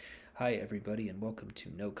Hi, everybody, and welcome to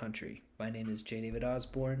No Country. My name is J. David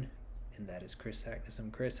Osborne, and that is Chris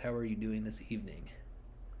Sacknessum. Chris, how are you doing this evening?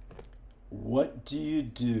 What do you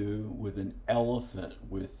do with an elephant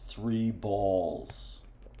with three balls?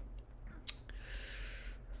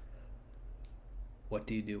 What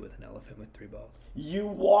do you do with an elephant with three balls? You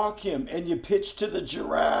walk him and you pitch to the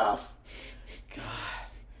giraffe.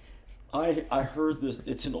 God, I heard this.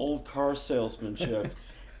 It's an old car salesman joke.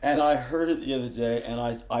 And I heard it the other day, and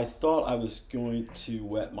I thought I was going to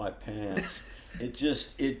wet my pants. It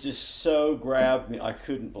just so grabbed me. I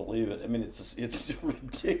couldn't believe it. I mean, it's a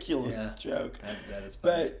ridiculous joke. That is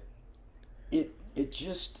funny. But it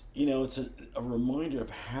just, it's a reminder of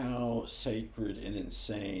how sacred and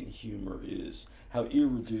insane humor is, how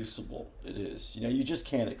irreducible it is. You just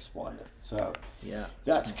can't explain it. So Yeah.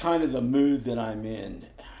 that's kind of the mood that I'm in.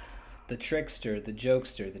 The trickster, the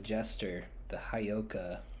jokester, the jester, the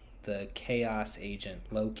Hyoka, the chaos agent,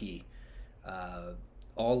 Loki,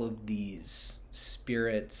 all of these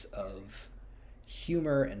spirits of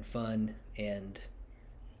humor and fun and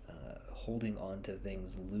holding on to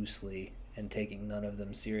things loosely and taking none of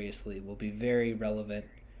them seriously will be very relevant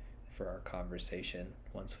for our conversation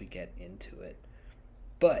once we get into it.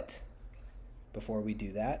 But before we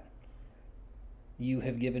do that, you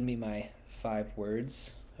have given me my 5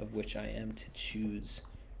 words, of which I am to choose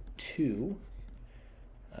 2.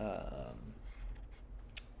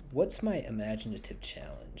 What's my imaginative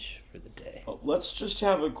challenge for the day? Let's just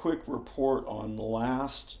have a quick report on the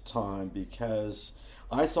last time, because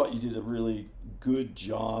I thought you did a really good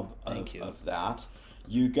job of that.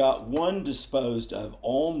 You got one disposed of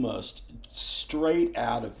almost straight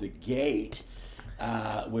out of the gate,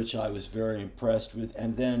 which I was very impressed with,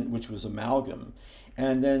 and then which was amalgam.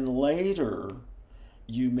 And then later,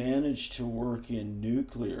 you managed to work in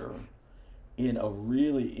nuclear in a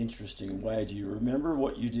really interesting way. Do you remember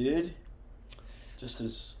what you did? Just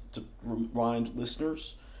as to remind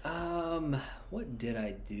listeners. What did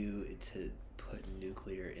I do to put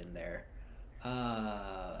nuclear in there?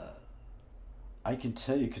 I can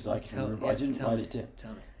tell you because I can remember. I didn't write it down.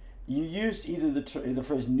 Tell me. You used either the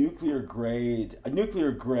phrase nuclear grade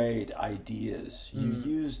ideas. You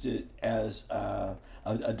used it as a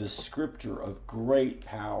descriptor of great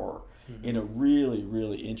power in a really,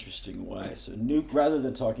 really interesting way. So rather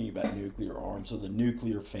than talking about nuclear arms or the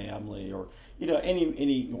nuclear family or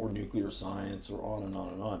any or nuclear science or on and on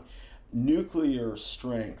and on, nuclear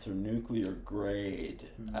strength or nuclear grade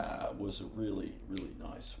was a really, really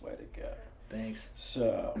nice way to go. Thanks.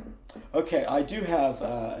 So, okay, I do have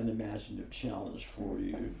an imaginative challenge for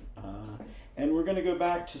you. And we're going to go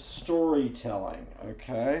back to storytelling,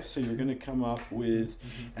 okay? So you're going to come up with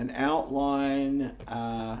an outline,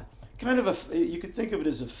 you could think of it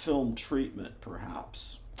as a film treatment,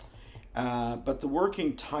 perhaps. But the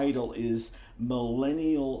working title is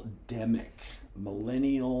Millennial Demic.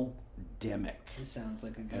 Millennial Demic. This sounds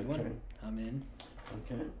like a good one. I'm in.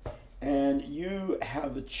 Okay. And you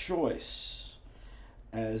have a choice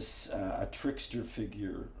as a trickster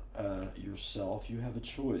figure yourself. You have a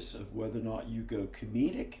choice of whether or not you go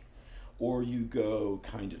comedic or you go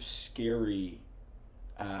kind of scary,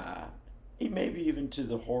 maybe even to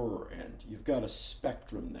the horror end. You've got a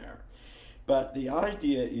spectrum there. But the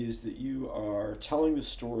idea is that you are telling the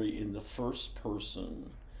story in the first person.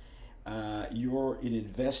 You're an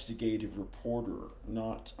investigative reporter,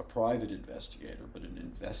 not a private investigator, but an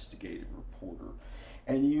investigative reporter.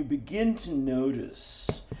 And you begin to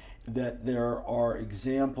notice that there are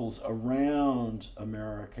examples around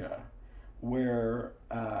America where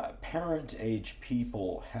parent-age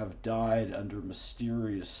people have died under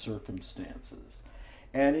mysterious circumstances.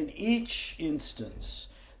 And in each instance,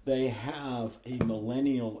 they have a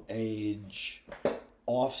millennial age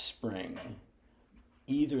offspring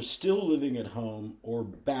either still living at home or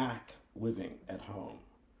back living at home.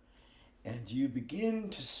 And you begin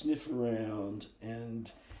to sniff around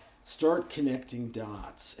and start connecting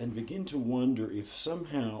dots and begin to wonder if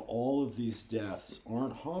somehow all of these deaths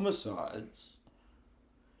aren't homicides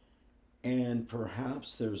and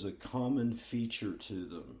perhaps there's a common feature to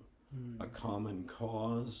them, a common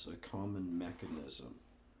cause, a common mechanism.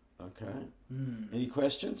 Okay? Any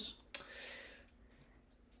questions?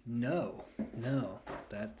 No,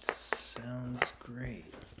 that sounds great.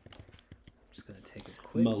 I'm just gonna take a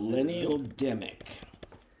quick Millennial Demic.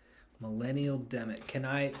 Millennial Demic. Can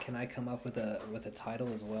I come up with a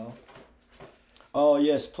title as well? Oh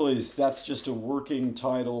yes, please. That's just a working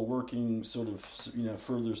title, working sort of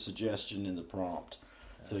further suggestion in the prompt.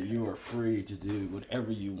 So you are free to do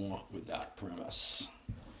whatever you want with that premise.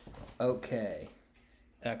 Okay,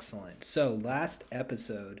 excellent. So last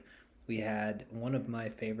episode we had one of my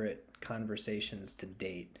favorite conversations to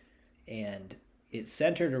date, and it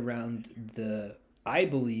centered around the, I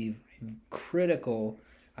believe, critical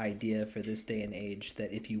idea for this day and age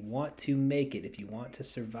that if you want to make it, if you want to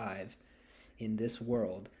survive in this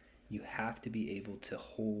world, you have to be able to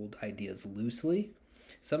hold ideas loosely.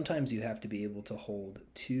 Sometimes you have to be able to hold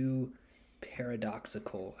two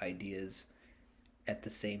paradoxical ideas at the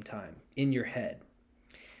same time in your head.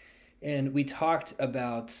 And we talked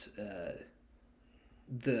about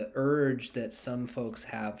the urge that some folks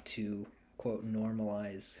have to, quote,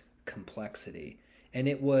 normalize complexity. And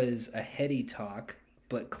it was a heady talk,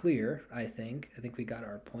 but clear, I think. I think we got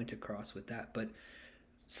our point across with that. But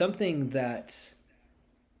something that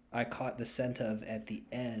I caught the scent of at the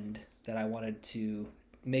end that I wanted to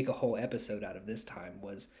make a whole episode out of this time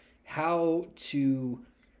was how to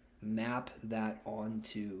map that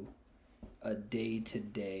onto a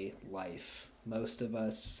day-to-day life. Most of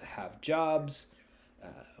us have jobs.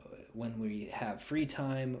 When we have free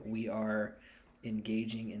time, we are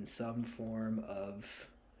engaging in some form of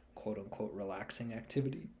quote-unquote relaxing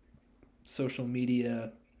activity. Social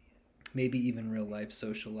media, maybe even real-life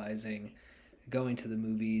socializing, going to the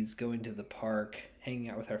movies, going to the park, hanging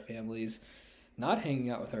out with our families, not hanging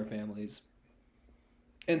out with our families.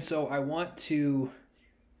 And so I want to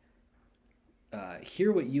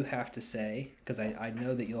hear what you have to say, because I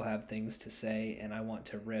know that you'll have things to say, and I want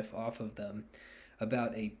to riff off of them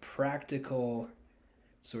about a practical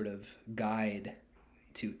sort of guide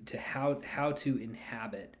to how to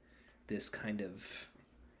inhabit this kind of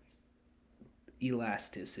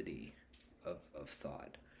elasticity of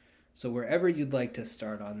thought. So wherever you'd like to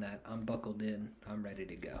start on that, I'm buckled in. I'm ready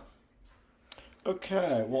to go.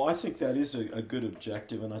 Okay, well, I think that is a good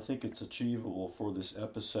objective, and I think it's achievable for this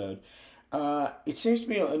episode. It seems to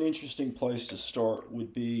me an interesting place to start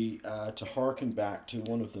would be to hearken back to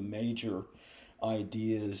one of the major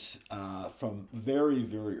ideas from very,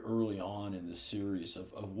 very early on in the series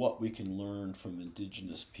of what we can learn from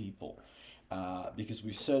indigenous people. Because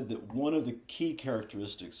we said that one of the key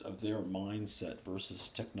characteristics of their mindset versus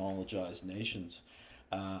technologized nations'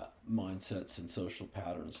 mindsets and social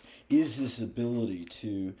patterns is this ability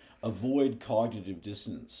to avoid cognitive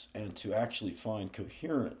dissonance and to actually find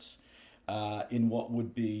coherence in what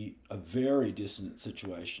would be a very dissonant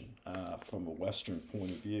situation from a Western point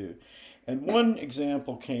of view. And one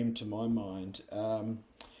example came to my mind.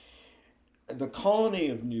 The colony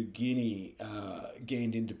of New Guinea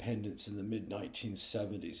gained independence in the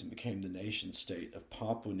mid-1970s and became the nation-state of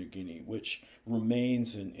Papua New Guinea, which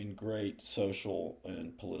remains in great social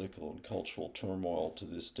and political and cultural turmoil to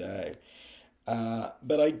this day.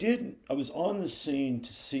 But I was on the scene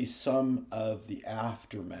to see some of the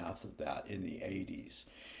aftermath of that in the 80s,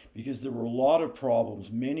 because there were a lot of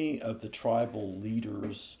problems. Many of the tribal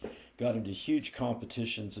leaders got into huge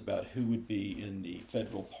competitions about who would be in the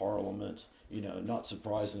federal parliament. You know, not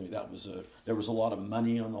surprisingly, there was a lot of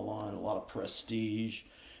money on the line, a lot of prestige,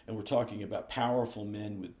 and we're talking about powerful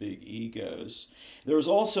men with big egos. There was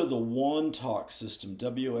also the Wantok system,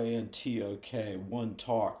 W-A-N-T-O-K,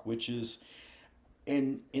 Wantok, which is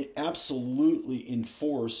an absolutely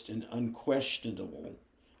enforced and unquestionable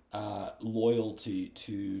loyalty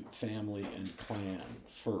to family and clan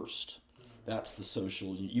first. That's the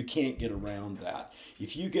social. You can't get around that.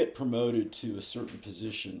 If you get promoted to a certain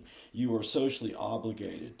position, you are socially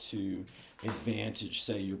obligated to advantage,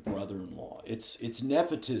 say, your brother-in-law. It's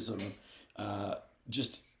nepotism,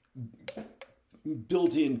 just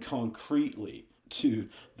built in concretely to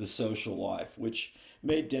the social life, which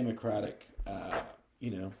made democratic,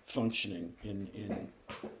 functioning in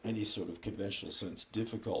any sort of conventional sense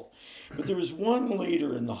difficult. But there was one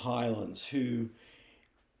leader in the Highlands who,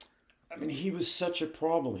 he was such a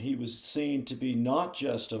problem. He was seen to be not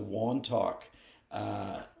just a Wantok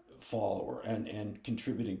follower and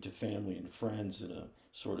contributing to family and friends in a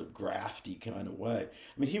sort of grafty kind of way.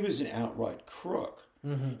 He was an outright crook.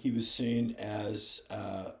 Mm-hmm. He was seen as,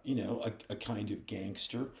 a kind of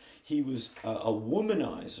gangster. He was a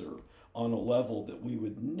womanizer on a level that we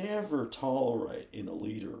would never tolerate in a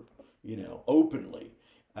leader, openly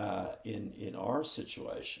in our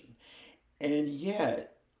situation. And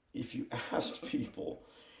yet, if you asked people,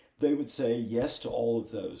 they would say yes to all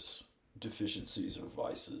of those deficiencies or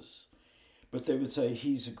vices, but they would say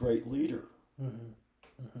he's a great leader. Mm-hmm.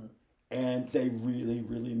 Mm-hmm. And they really,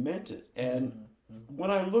 really meant it. And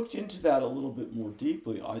when I looked into that a little bit more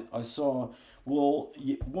deeply, I saw,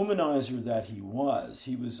 womanizer that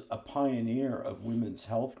he was a pioneer of women's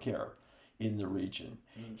health care in the region.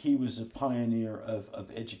 Mm-hmm. He was a pioneer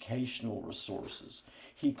of educational resources.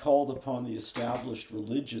 He called upon the established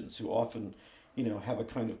religions who often have a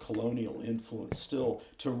kind of colonial influence still,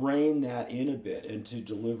 to rein that in a bit and to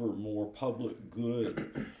deliver more public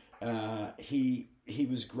good. He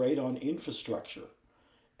was great on infrastructure,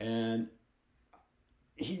 and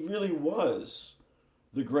he really was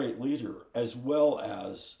the great leader as well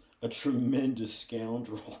as a tremendous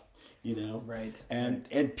scoundrel, Right.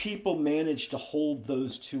 And people managed to hold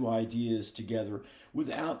those two ideas together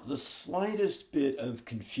without the slightest bit of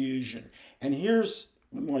confusion. And here's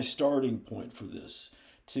my starting point for this,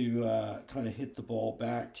 to kind of hit the ball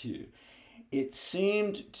back to you. It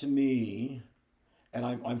seemed to me, and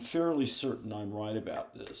I'm fairly certain I'm right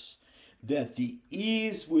about this, that the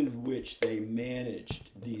ease with which they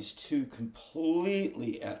managed these two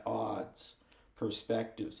completely at odds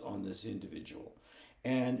perspectives on this individual,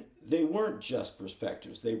 and they weren't just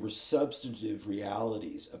perspectives, they were substantive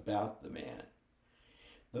realities about the man.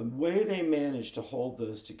 The way they managed to hold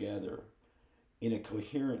those together in a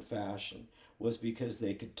coherent fashion was because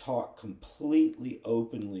they could talk completely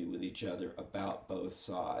openly with each other about both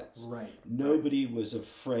sides. Right. Nobody was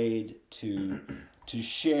afraid to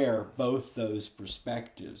share both those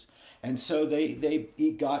perspectives. And so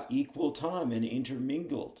they got equal time and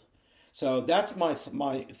intermingled. So that's my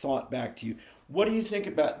thought back to you. What do you think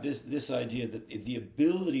about this idea that the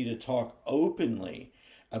ability to talk openly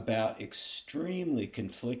about extremely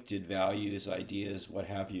conflicted values, ideas, what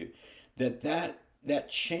have you, that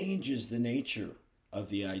changes the nature of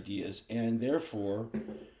the ideas, and therefore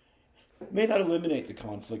may not eliminate the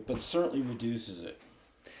conflict, but certainly reduces it?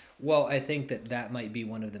 Well, I think that might be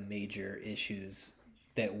one of the major issues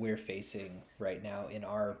that we're facing right now in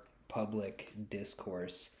our public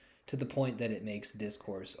discourse, to the point that it makes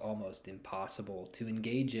discourse almost impossible to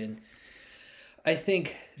engage in. I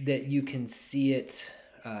think that you can see it.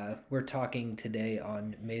 We're talking today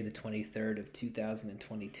on May the 23rd of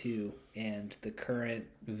 2022, and the current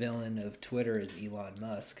villain of Twitter is Elon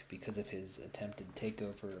Musk because of his attempted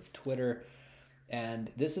takeover of Twitter.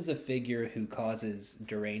 And this is a figure who causes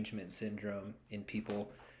derangement syndrome in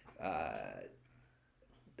people.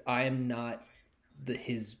 I am not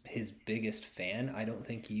his biggest fan. I don't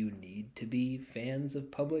think you need to be fans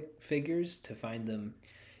of public figures to find them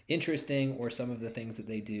interesting, or some of the things that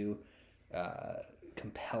they do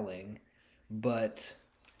compelling. But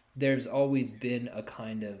there's always been a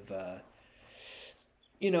kind of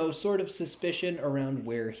sort of suspicion around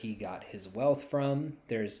where he got his wealth from.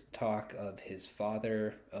 There's talk of his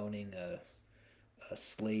father owning a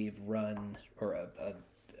slave run, or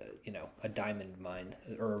a diamond mine,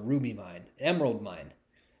 or a ruby mine, emerald mine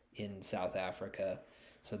in South Africa.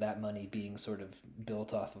 So that money being sort of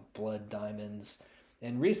built off of blood diamonds.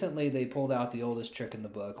 And recently they pulled out the oldest trick in the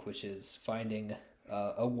book, which is finding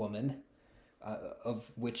a woman, of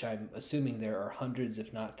which I'm assuming there are hundreds,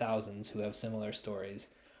 if not thousands, who have similar stories,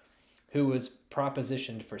 who was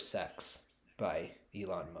propositioned for sex by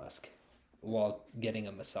Elon Musk while getting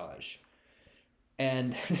a massage.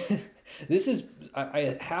 And this is,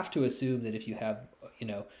 I have to assume that if you have,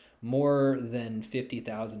 more than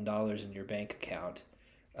 $50,000 in your bank account,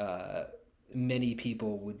 many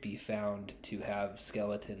people would be found to have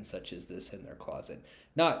skeletons such as this in their closet.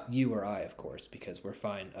 Not you or I, of course, because we're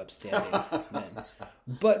fine, upstanding men.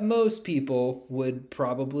 But most people would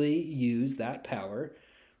probably use that power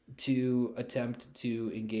to attempt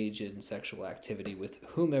to engage in sexual activity with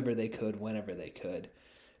whomever they could, whenever they could.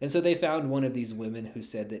 And so they found one of these women who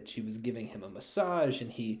said that she was giving him a massage,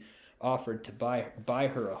 and he offered to buy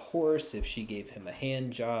her a horse if she gave him a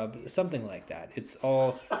hand job, something like that. It's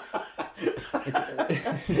all...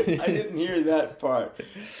 I didn't hear that part.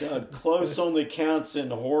 God, close only counts in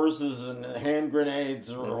horses and hand grenades,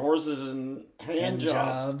 or horses and hand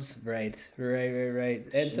jobs. Right.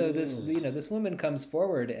 And so this woman comes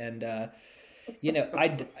forward, and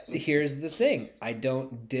here's the thing. I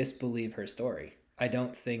don't disbelieve her story. I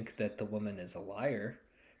don't think that the woman is a liar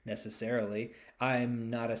necessarily.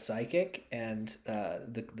 I'm not a psychic, and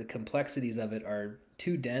the complexities of it are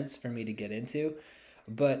too dense for me to get into,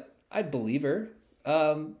 but I'd believe her.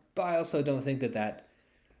 But I also don't think that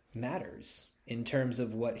matters in terms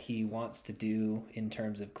of what he wants to do, in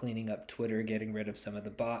terms of cleaning up Twitter, getting rid of some of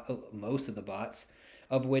most of the bots,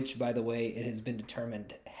 of which, by the way, it has been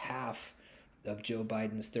determined half of Joe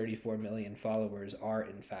Biden's 34 million followers are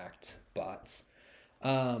in fact bots.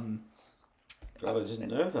 God, I didn't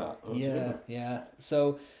know that. Yeah.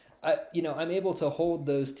 So, I'm able to hold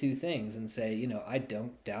those two things and say, I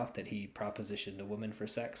don't doubt that he propositioned a woman for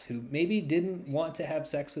sex who maybe didn't want to have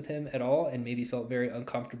sex with him at all and maybe felt very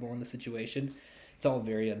uncomfortable in the situation. It's all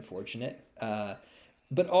very unfortunate.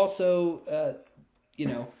 But also,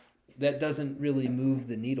 that doesn't really move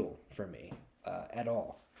the needle for me at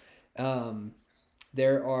all.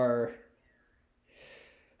 there are,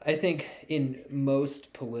 I think in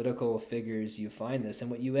most political figures you find this, and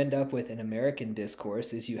what you end up with in American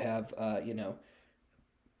discourse is you have,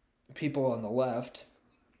 people on the left,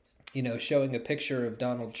 showing a picture of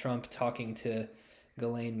Donald Trump talking to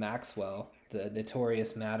Ghislaine Maxwell, the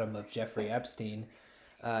notorious madam of Jeffrey Epstein,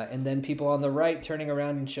 and then people on the right turning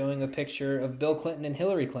around and showing a picture of Bill Clinton and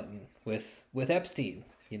Hillary Clinton with Epstein,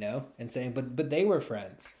 and saying, but they were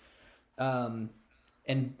friends. And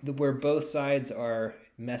where both sides are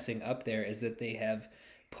messing up there is that they have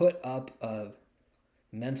put up a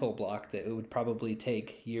mental block that it would probably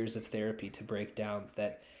take years of therapy to break down,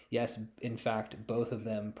 that yes, in fact, both of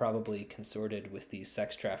them probably consorted with these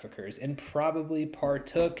sex traffickers and probably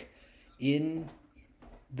partook in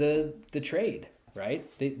the trade, right?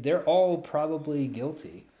 They're all probably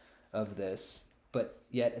guilty of this, but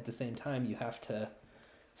yet at the same time, you have to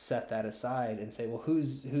set that aside and say, well,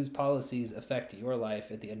 whose policies affect your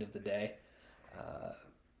life at the end of the day?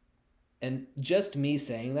 And just me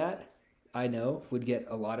saying that, I know, would get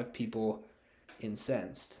a lot of people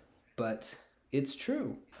incensed, but it's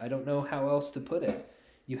true. I don't know how else to put it.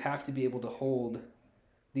 You have to be able to hold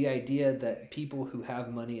the idea that people who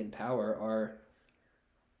have money and power are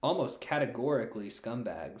almost categorically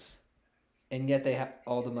scumbags, and yet they have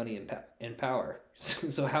all the money and power.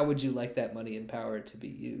 So how would you like that money and power to be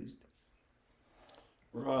used?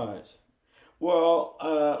 Right. Well,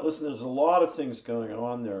 listen, there's a lot of things going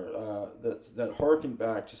on there that harken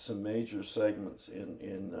back to some major segments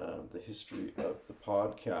in the history of the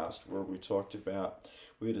podcast where we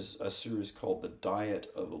had a series called The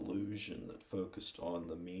Diet of Illusion that focused on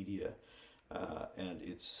the media and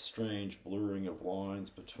its strange blurring of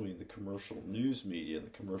lines between the commercial news media and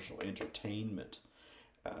the commercial entertainment.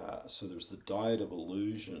 So there's the diet of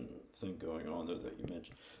illusion thing going on there that you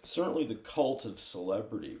mentioned. Certainly the cult of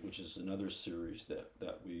celebrity, which is another series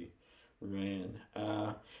that we ran.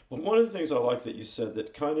 But one of the things I like that you said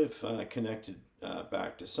that kind of connected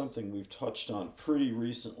back to something we've touched on pretty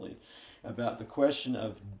recently about the question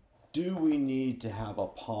of, do we need to have a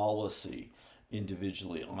policy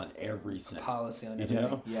individually on everything? Policy on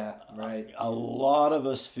everything. Yeah, right. A lot of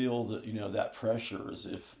us feel that, that pressure as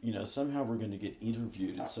if, somehow we're going to get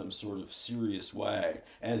interviewed in some sort of serious way,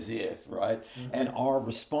 as if, right? Mm-hmm. And our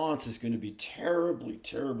response is going to be terribly,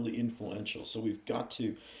 terribly influential. So we've got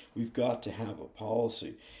to have a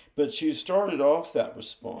policy. But you started off that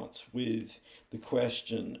response with the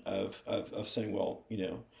question of saying, well,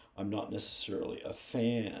 I'm not necessarily a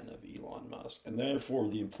fan of Elon Musk. And therefore,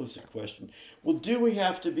 the implicit question, well, do we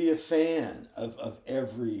have to be a fan of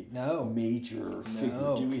every major figure?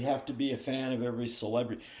 No. Do we have to be a fan of every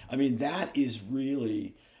celebrity? I mean, that is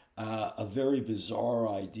really a very bizarre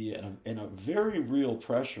idea and a very real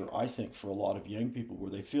pressure, I think, for a lot of young people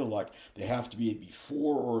where they feel like they have to be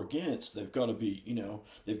for or against. They've got to be,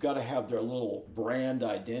 they've got to have their little brand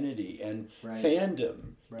identity, and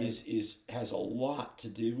fandom has a lot to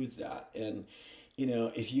do with that. And,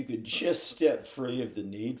 if you could just step free of the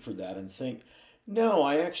need for that and think, no,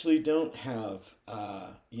 I actually don't have,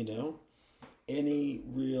 any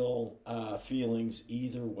real feelings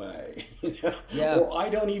either way. Yeah. Or I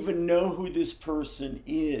don't even know who this person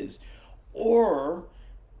is. Or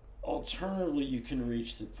alternatively, you can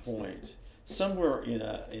reach the point somewhere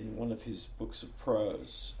in one of his books of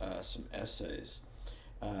prose, some essays,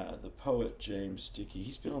 the poet James Dickey.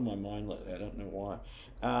 He's been on my mind lately. I don't know why.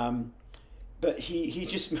 But he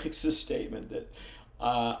just makes a statement that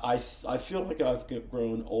I feel like I've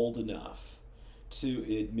grown old enough to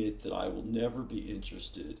admit that I will never be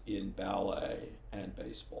interested in ballet and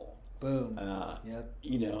baseball. Boom.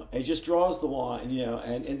 Yep. It just draws the line,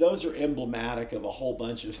 and those are emblematic of a whole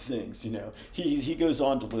bunch of things, He goes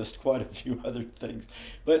on to list quite a few other things.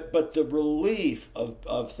 But the relief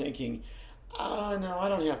of thinking, no, I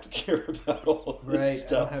don't have to care about all this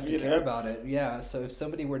stuff. I don't have to care about it. Yeah, so if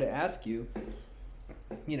somebody were to ask you,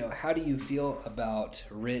 how do you feel about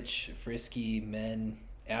rich, frisky men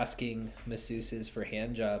asking masseuses for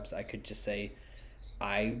hand jobs, I could just say,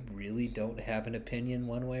 I really don't have an opinion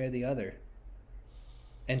one way or the other,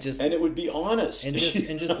 and it would be honest, and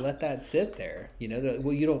just let that sit there.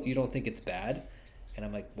 Well, you don't think it's bad, and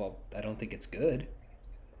I'm like, well, I don't think it's good,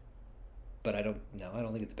 but I don't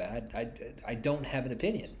think it's bad. I don't have an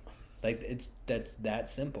opinion. Like that's that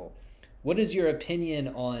simple. What is your opinion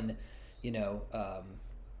on,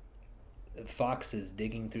 foxes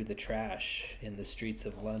digging through the trash in the streets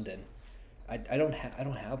of London? I don't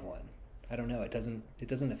have one. I don't know. It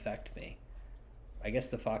doesn't affect me. I guess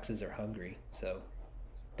the foxes are hungry. So,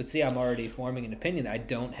 but see, I'm already forming an opinion. I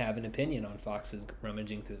don't have an opinion on foxes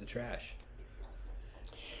rummaging through the trash.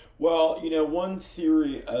 Well, one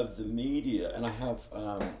theory of the media, and I have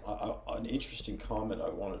an interesting comment I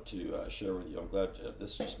wanted to share with you. I'm glad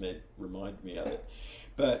this just remind me of it.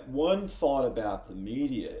 But one thought about the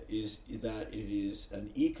media is that it is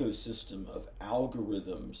an ecosystem of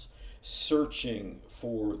algorithms searching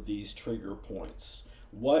for these trigger points.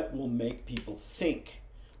 What will make people think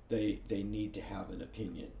they need to have an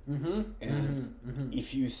opinion? And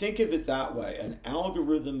if you think of it that way, an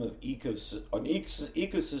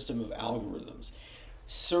ecosystem of algorithms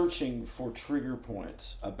searching for trigger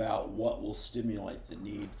points about what will stimulate the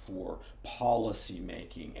need for policy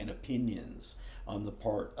making and opinions on the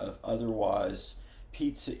part of otherwise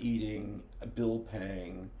pizza eating, bill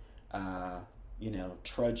paying,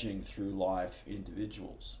 trudging through life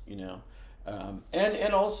individuals,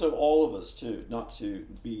 and also all of us too, not to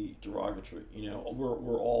be derogatory,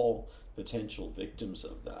 we're all potential victims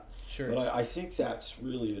of that. Sure. But I think that's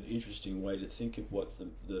really an interesting way to think of what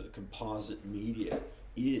the composite media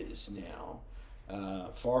is now,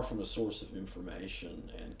 far from a source of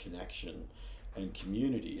information and connection and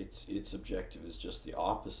community. Its objective is just the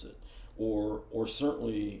opposite, or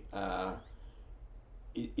certainly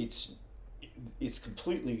it's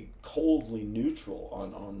completely coldly neutral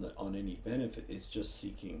on any benefit. It's just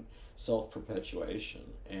seeking self-perpetuation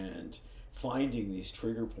and finding these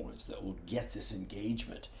trigger points that will get this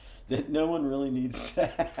engagement that no one really needs to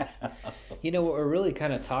have. What we're really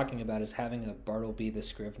kind of talking about is having a Bartleby the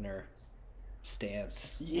Scrivener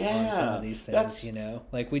stance on some of these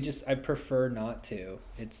things. I prefer not to.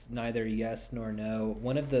 It's neither yes nor no.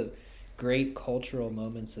 One of the great cultural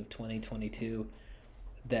moments of 2022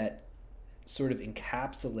 that sort of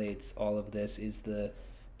encapsulates all of this is the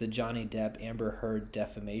Johnny Depp Amber Heard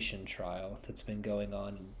defamation trial that's been going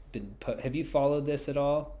on. Have you followed this at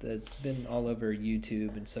all? It's been all over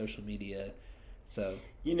YouTube and social media. So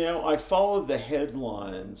I followed the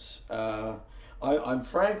headlines. I'm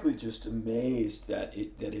frankly just amazed that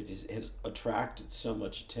it has attracted so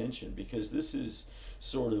much attention, because this is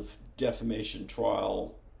sort of defamation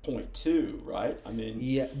trial point two, right? I mean,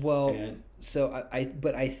 yeah. Well, so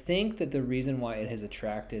I think that the reason why it has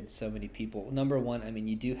attracted so many people, number one, I mean,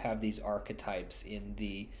 you do have these archetypes in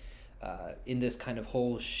this kind of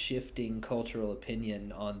whole shifting cultural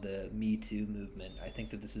opinion on the Me Too movement. I think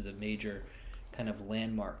that this is a major kind of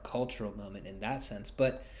landmark cultural moment in that sense.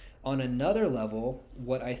 But on another level,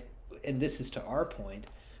 and this is to our point,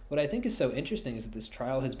 what I think is so interesting is that this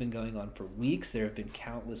trial has been going on for weeks. There have been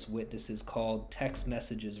countless witnesses called, text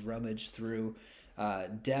messages rummaged through.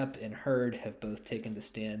 Depp and Heard have both taken the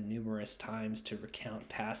stand numerous times to recount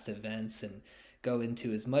past events and go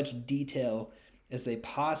into as much detail as they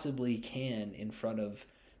possibly can in front of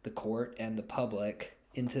the court and the public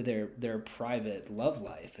into their private love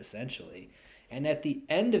life, essentially. And at the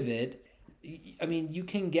end of it, I mean, you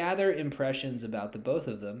can gather impressions about the both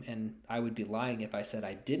of them, and I would be lying if I said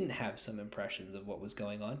I didn't have some impressions of what was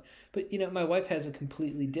going on. But, my wife has a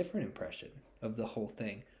completely different impression of the whole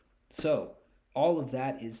thing. So all of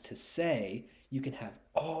that is to say, you can have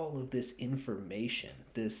all of this information,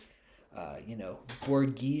 this,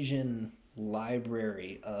 Borgesian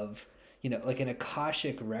library of, like an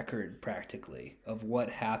Akashic record practically of what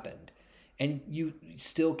happened. And you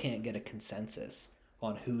still can't get a consensus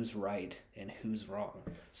on who's right and who's wrong.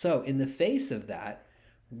 So in the face of that,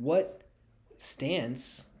 what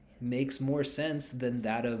stance makes more sense than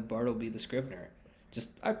that of Bartleby the Scrivener?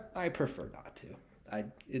 I prefer not to.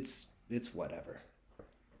 It's whatever.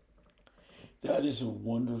 That is a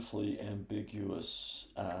wonderfully ambiguous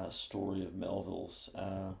story of Melville's.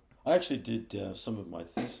 I actually did some of my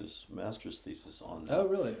master's thesis on that. Oh,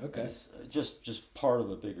 really? Okay. Just part of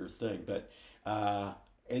a bigger thing, but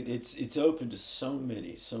it's open to so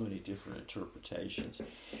many different interpretations.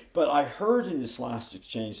 But I heard in this last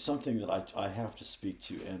exchange something that I have to speak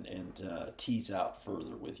to and tease out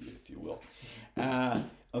further with you, if you will.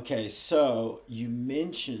 Okay, so you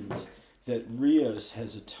mentioned that Rios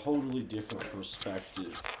has a totally different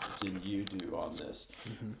perspective than you do on this.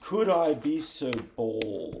 Mm-hmm. Could I be so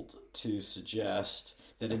bold to suggest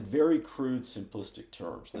that in very crude, simplistic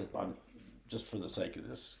terms, I'm just for the sake of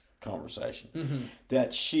this conversation, mm-hmm.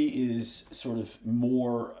 that she is sort of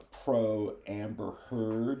more pro Amber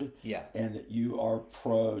Heard, yeah, and that you are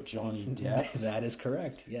pro Johnny Depp? That is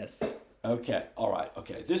correct. Yes. Okay. All right.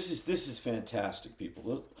 Okay. This is fantastic,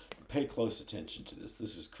 people. Pay close attention to this.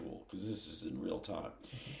 This is cool because this is in real time.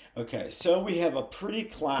 Mm-hmm. Okay. So we have a pretty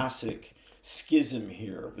classic schism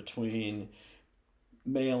here between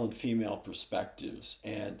male and female perspectives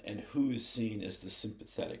and who is seen as the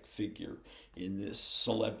sympathetic figure in this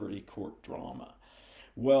celebrity court drama.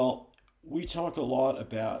 Well, we talk a lot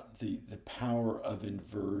about the power of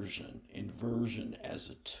inversion as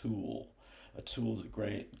a tool to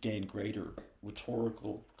gain greater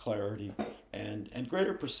rhetorical clarity and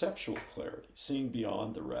greater perceptual clarity, seeing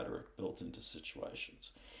beyond the rhetoric built into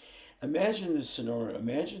situations. Imagine this scenario.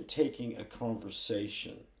 Imagine taking a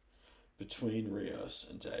conversation between Rios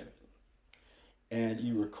and David, and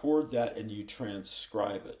you record that and you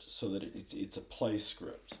transcribe it so that it's a play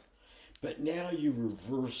script. But now you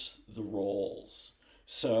reverse the roles.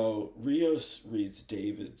 So Rios reads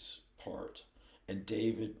David's part, and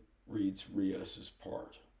David reads Rios's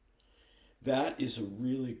part. That is a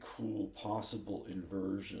really cool possible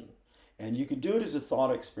inversion. And you can do it as a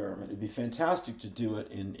thought experiment. It'd be fantastic to do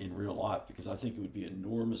it in real life because I think it would be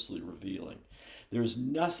enormously revealing. There's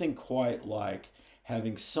nothing quite like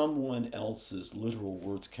having someone else's literal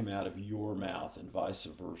words come out of your mouth and vice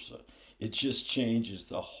versa. It just changes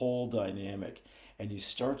the whole dynamic. And you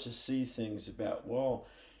start to see things about, well,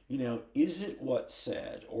 is it what's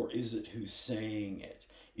said or is it who's saying it?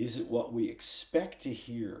 Is it what we expect to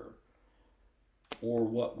hear or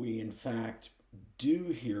what we in fact do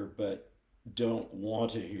hear but don't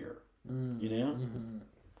want to hear? Mm-hmm.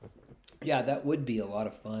 Yeah, that would be a lot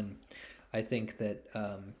of fun. I think that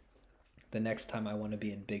the next time I want to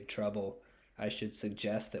be in big trouble, I should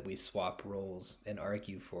suggest that we swap roles and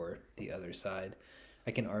argue for the other side.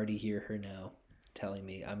 I can already hear her now telling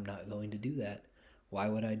me I'm not going to do that. Why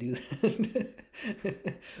would I do that?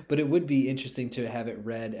 But it would be interesting to have it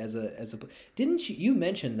read as a. Didn't you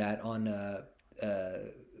mention that on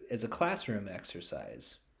as a classroom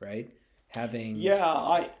exercise, right? Having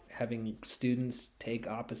students take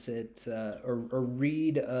opposite or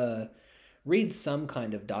read some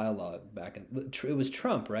kind of dialogue back in. It was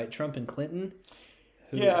Trump, right? Trump and Clinton.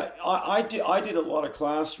 Yeah, I did a lot of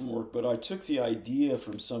classroom work, but I took the idea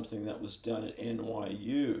from something that was done at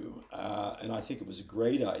NYU, and I think it was a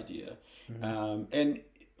great idea. Mm-hmm. And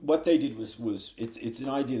what they did was it's an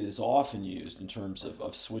idea that is often used in terms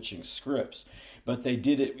of switching scripts, but they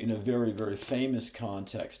did it in a very, very famous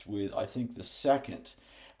context with, I think, the second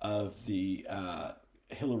of the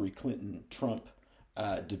Hillary Clinton-Trump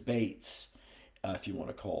debates, if you want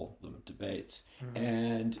to call them debates. Mm-hmm.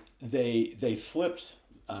 And they flipped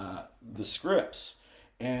the scripts.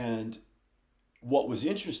 And what was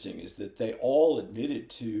interesting is that they all admitted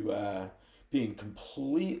to being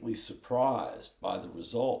completely surprised by the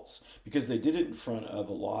results because they did it in front of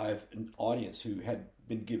a live audience who had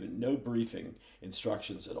been given no briefing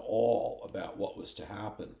instructions at all about what was to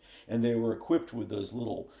happen. And they were equipped with those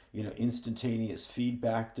little, instantaneous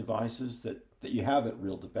feedback devices that you have at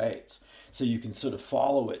real debates. So you can sort of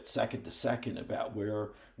follow it second to second about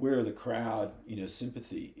where the crowd,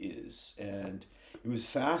 sympathy is. And it was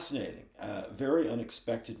fascinating, very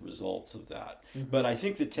unexpected results of that. Mm-hmm. But I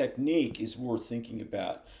think the technique is worth thinking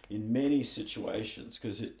about in many situations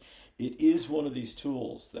because it is one of these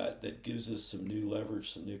tools that gives us some new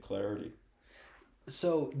leverage, some new clarity.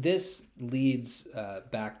 So this leads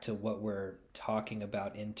back to what we're talking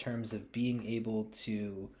about in terms of being able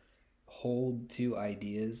to hold two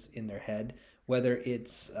ideas in their head, whether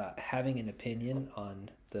it's having an opinion on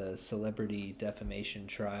the celebrity defamation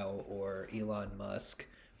trial or Elon Musk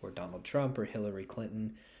or Donald Trump or Hillary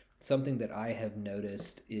Clinton. Something that I have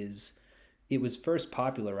noticed is it was first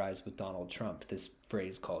popularized with Donald Trump, this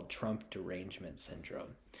phrase called Trump derangement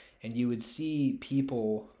syndrome. And you would see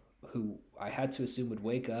people who I had to assume would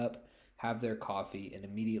wake up, have their coffee, and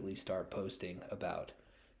immediately start posting about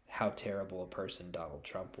how terrible a person Donald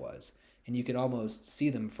Trump was. And you could almost see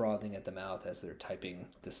them frothing at the mouth as they're typing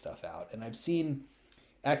this stuff out. And I've seen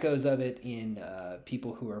echoes of it in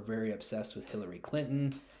people who are very obsessed with Hillary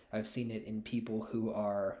Clinton. I've seen it in people who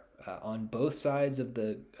are on both sides of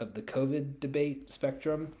the COVID debate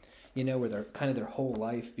spectrum, where their whole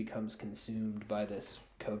life becomes consumed by this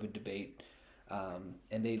COVID debate.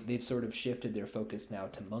 And they've sort of shifted their focus now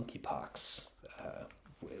to monkeypox,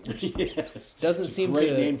 which yes. doesn't seem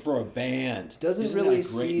great name for a band. Doesn't Isn't really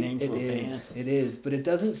that a great name for a band? It is, but it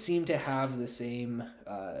doesn't seem to have the same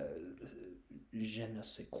je ne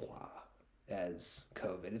sais quoi as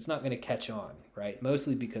COVID. It's not going to catch on, right?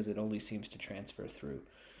 Mostly because it only seems to transfer through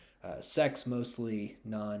sex, mostly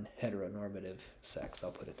non-heteronormative sex.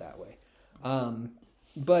 I'll put it that way.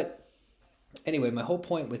 But anyway, my whole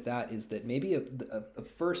point with that is that maybe a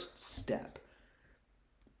first step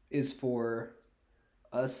is for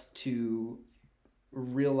us to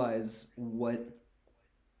realize what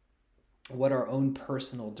our own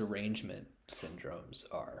personal derangement syndromes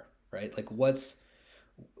are, right? Like what's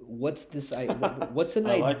this what's an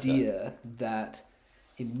idea that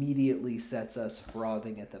immediately sets us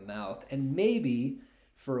frothing at the mouth, and maybe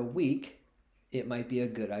for a week, it might be a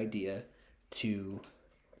good idea to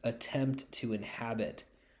attempt to inhabit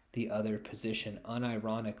the other position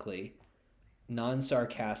unironically,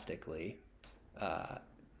 non-sarcastically,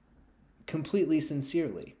 completely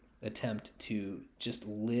sincerely attempt to just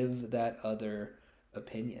live that other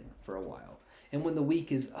opinion for a while. And when the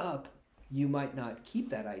week is up, you might not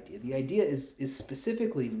keep that idea. The idea is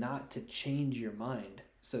specifically not to change your mind,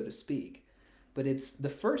 so to speak, but it's the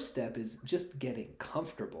first step is just getting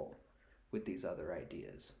comfortable with these other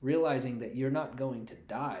ideas, realizing that you're not going to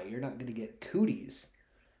die, you're not going to get cooties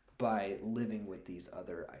by living with these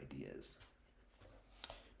other ideas.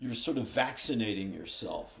 You're sort of vaccinating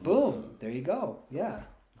yourself. Boom, there you go. Yeah.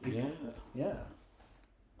 Yeah. Yeah.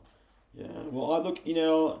 Yeah. Well, I look, you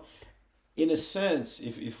know, in a sense,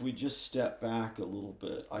 if we just step back a little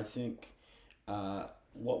bit, I think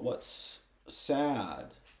what's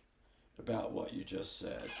sad about what you just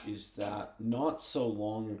said is that not so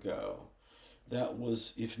long ago, that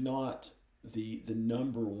was, if not the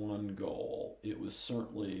number one goal, it was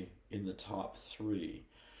certainly in the top three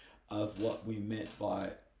of what we meant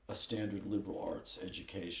by a standard liberal arts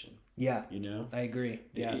education. Yeah, you know, I agree.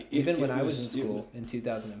 Yeah, even when I was in school in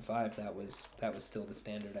 2005, that was still the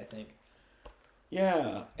standard, I think.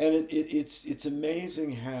 Yeah, and it's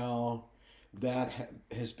amazing how that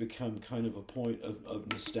has become kind of a point of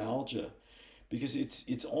nostalgia, because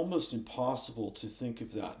it's almost impossible to think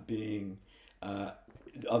of that being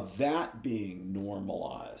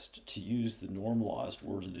normalized, to use the normalized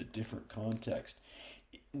word in a different context.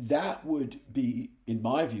 That would be, in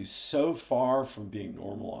my view, so far from being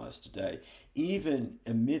normalized today, even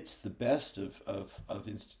amidst the best of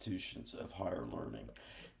institutions of higher learning,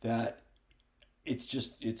 that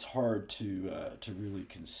it's hard to really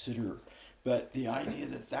consider. But the idea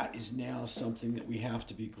that is now something that we have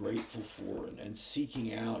to be grateful for and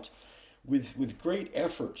seeking out with great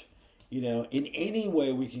effort, you know, in any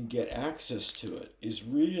way we can get access to it, is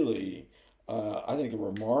really, I think, a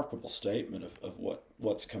remarkable statement of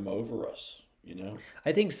what's come over us, you know?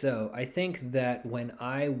 I think so. I think that when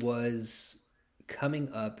I was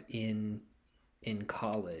coming up in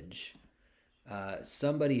college,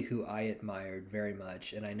 somebody who I admired very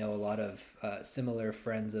much, and I know a lot of similar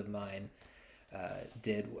friends of mine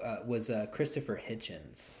was Christopher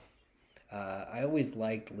Hitchens. I always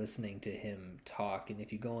liked listening to him talk, and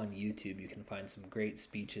if you go on YouTube, you can find some great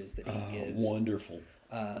speeches that he gives. Wonderful.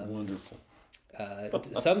 Wonderful.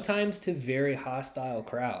 Sometimes to very hostile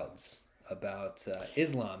crowds about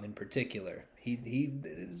Islam in particular. He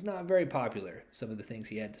is not very popular, some of the things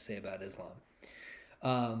he had to say about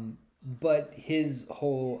Islam. But his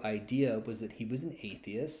whole idea was that he was an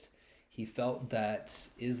atheist. He felt that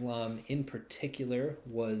Islam in particular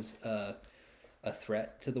was a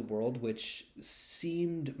threat to the world, which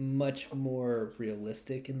seemed much more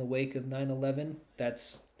realistic in the wake of 9/11.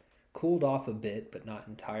 That's cooled off a bit, but not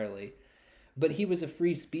entirely. But he was a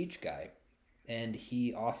free speech guy, and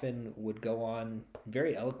he often would go on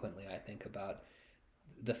very eloquently, I think, about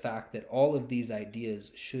the fact that all of these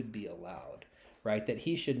ideas should be allowed, right? That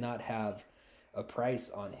he should not have a price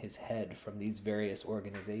on his head from these various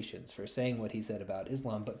organizations for saying what he said about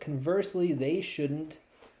Islam, but conversely, they shouldn't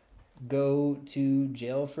go to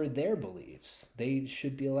jail for their beliefs. They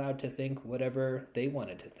should be allowed to think whatever they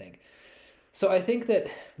wanted to think. So I think that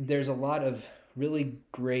there's a lot of really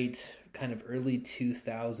great kind of early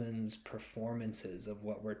 2000s performances of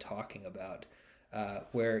what we're talking about,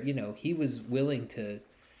 where, you know, he was willing to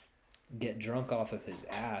get drunk off of his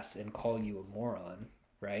ass and call you a moron,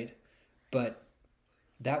 right? But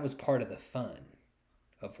that was part of the fun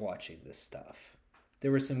of watching this stuff.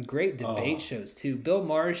 There were some great debate shows too. Bill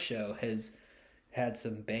Maher's show has had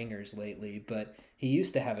some bangers lately, but he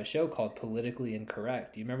used to have a show called Politically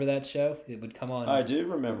Incorrect. Do you remember that show? It would come on. I do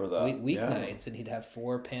remember that. Weeknights, and he'd have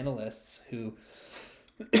four panelists who,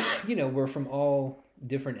 you know, were from all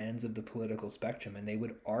different ends of the political spectrum, and they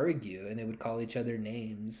would argue and they would call each other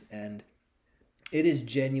names, and it is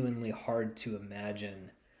genuinely hard to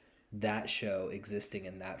imagine that show existing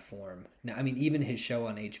in that form. Now, I mean, even his show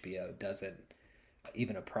on HBO doesn't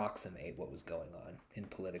even approximate what was going on in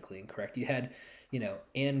Politically Incorrect. You had, you know,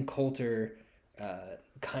 Ann Coulter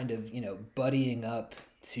kind of, you know, buddying up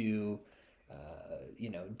to, you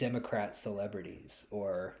know, Democrat celebrities,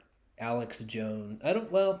 or Alex Jones. I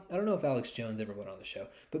don't know if Alex Jones ever went on the show,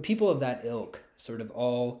 but people of that ilk sort of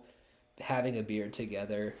all having a beer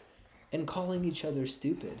together and calling each other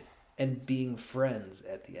stupid and being friends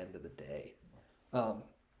at the end of the day.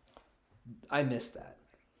 I miss that.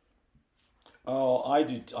 Oh, I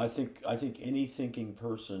do. I think any thinking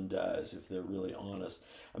person does, if they're really honest.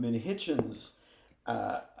 I mean, Hitchens.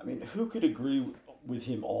 I mean, who could agree with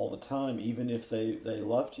him all the time, even if they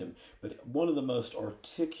loved him. But one of the most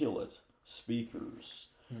articulate speakers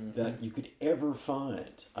that you could ever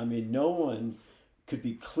find. I mean, no one could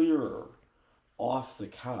be clearer off the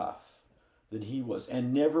cuff than he was,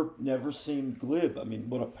 and never seemed glib. I mean,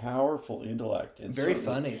 what a powerful intellect, and very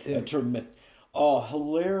funny too.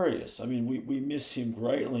 Hilarious. I mean, we miss him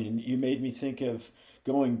greatly, and you made me think of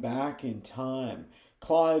going back in time.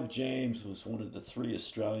 Clive James was one of the three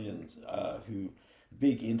Australians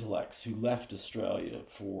big intellects who left Australia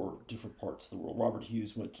for different parts of the world. Robert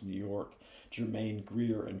Hughes went to New York, Germaine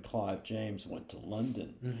Greer and Clive James went to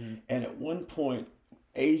London. And at one point,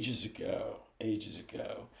 ages ago,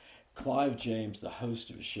 Clive James, the host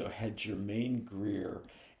of a show, had Germaine Greer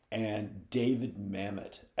and David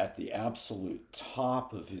Mamet at the absolute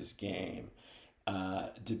top of his game,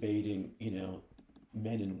 debating,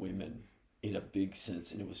 men and women in a big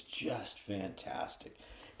sense, and it was just fantastic.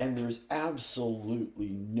 And there's absolutely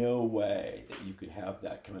no way that you could have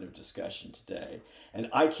that kind of discussion today. And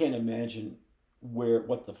I can't imagine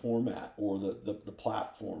what the format or the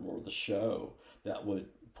platform or the show that would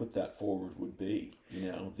put that forward would be.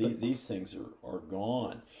 These things are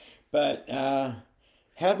gone. But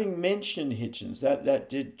having mentioned Hitchens, that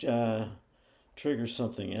did trigger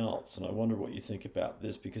something else. And I wonder what you think about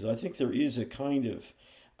this, because I think there is a kind of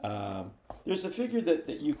there's a figure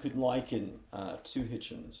that you could liken to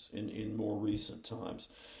Hitchens in more recent times.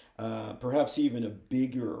 Perhaps even a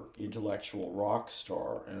bigger intellectual rock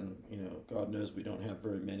star, and God knows we don't have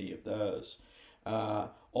very many of those.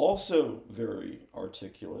 Also very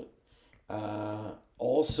articulate,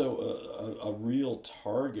 also a real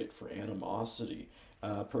target for animosity,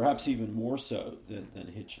 perhaps even more so than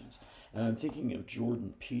Hitchens. And I'm thinking of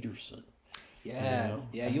Jordan Peterson. Yeah,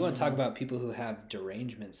 you want to talk about people who have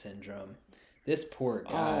derangement syndrome. This poor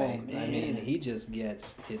guy, I mean, he just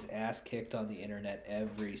gets his ass kicked on the internet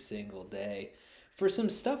every single day for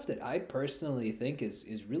some stuff that I personally think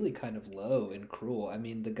is really kind of low and cruel. I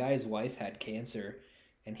mean, the guy's wife had cancer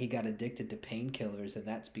and he got addicted to painkillers, and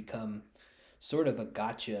that's become sort of a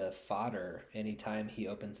gotcha fodder anytime he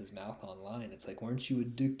opens his mouth online. It's like, weren't you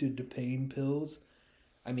addicted to pain pills?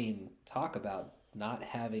 I mean, talk about not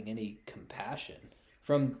having any compassion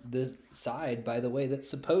from the side, by the way, that's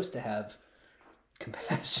supposed to have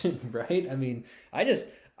compassion, right? I mean,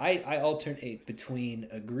 I alternate between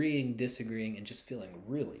agreeing, disagreeing, and just feeling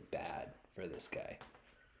really bad for this guy.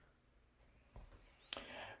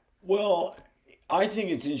 Well, I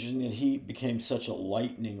think it's interesting that he became such a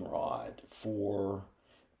lightning rod for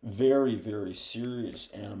very, very serious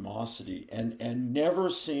animosity, and never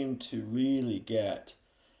seemed to really get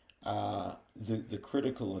the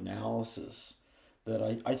critical analysis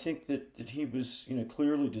that I think that he was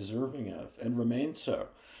clearly deserving of, and remains so.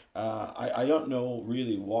 I don't know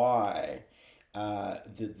really why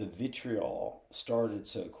the vitriol started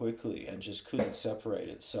so quickly and just couldn't separate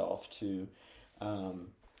itself to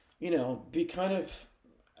be kind of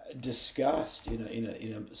discussed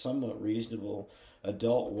in a somewhat reasonable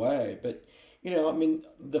adult way. But I mean,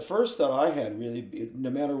 the first thought I had really,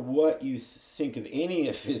 no matter what you think of any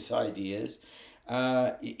of his ideas,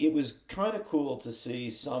 it was kind of cool to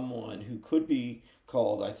see someone who could be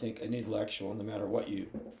called, I think, an intellectual, no matter what you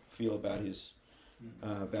feel about his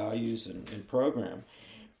values and program.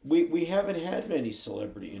 We haven't had many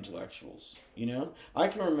celebrity intellectuals, I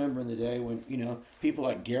can remember in the day when, people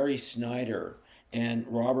like Gary Snyder and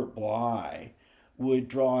Robert Bly would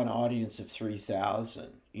draw an audience of 3,000,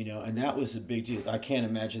 and that was a big deal. I can't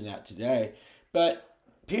imagine that today. But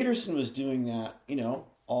Peterson was doing that,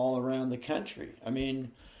 all around the country. I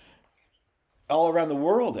mean, all around the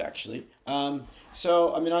world, actually.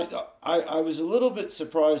 So, I mean, I was a little bit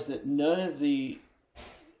surprised that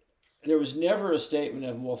there was never a statement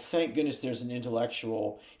of, well, thank goodness there's an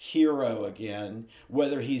intellectual hero again,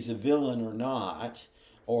 whether he's a villain or not,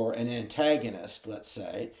 or an antagonist, let's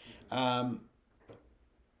say.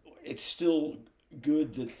 It's still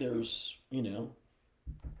good that there's,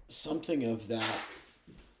 something of that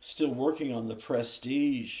still working on the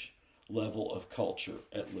prestige level of culture,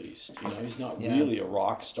 at least. He's not really a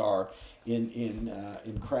rock star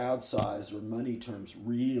in crowd size or money terms,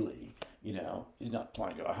 really. He's not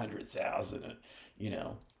playing to 100,000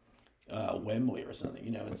 at Wembley or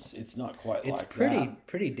something. It's not quite like that. It's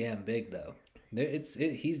pretty damn big though.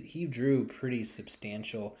 He drew pretty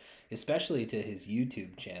substantial, especially to his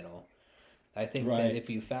YouTube channel. I think that if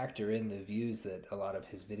you factor in the views that a lot of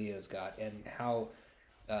his videos got, and how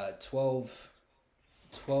 12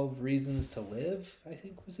 Reasons to Live, I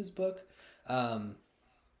think was his book,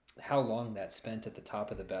 how long that spent at the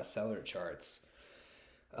top of the bestseller charts.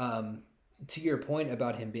 to your point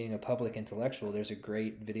about him being a public intellectual, there's a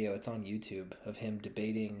great video, it's on YouTube, of him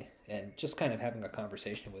debating and just kind of having a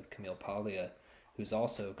conversation with Camille Paglia, who's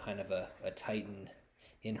also kind of a titan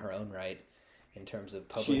in her own right in terms of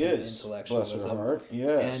public intellectualism. Bless her heart.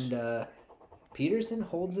 Yes. And Peterson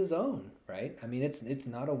holds his own, right? I mean, it's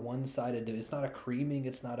not a one-sided, it's not a creaming,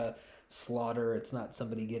 it's not a slaughter, it's not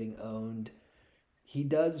somebody getting owned. He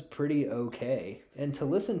does pretty okay. And to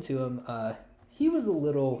listen to him, he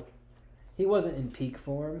wasn't in peak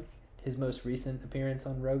form, his most recent appearance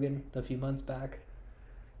on Rogan a few months back.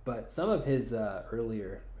 But some of his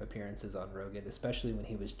earlier appearances on Rogan, especially when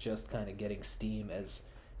he was just kind of getting steam as,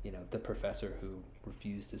 the professor who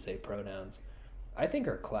refused to say pronouns, I think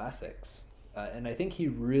are classics. And I think he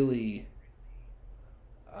really,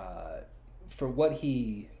 for what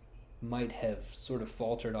he might have sort of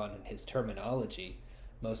faltered on in his terminology,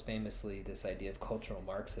 most famously this idea of cultural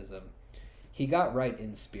Marxism, he got right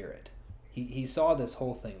in spirit. He saw this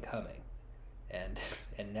whole thing coming, and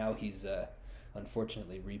now he's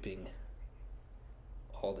unfortunately reaping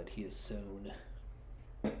all that he has sown.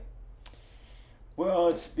 Well,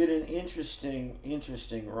 it's been an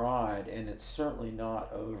interesting ride, and it's certainly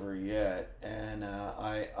not over yet. And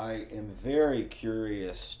I am very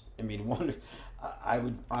curious. I mean, I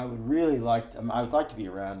would really like I would like to be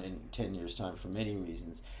around in 10 years' time for many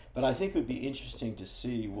reasons, but I think it would be interesting to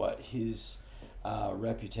see what his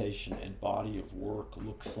reputation and body of work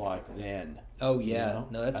looks like then. Oh yeah,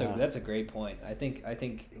 no, that's a great point. I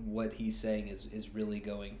think what he's saying is really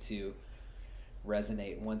going to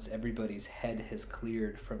resonate once everybody's head has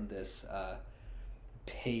cleared from this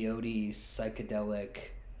peyote psychedelic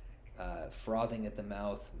frothing at the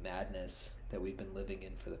mouth madness that we've been living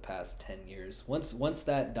in for the past 10 years. Once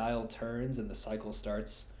that dial turns and the cycle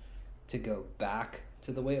starts to go back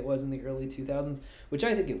to the way it was in the early 2000s, which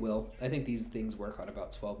I think it will. I think these things work on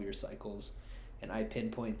about 12-year cycles, and I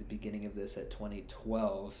pinpoint the beginning of this at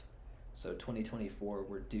 2012, so 2024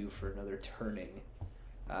 we're due for another turning.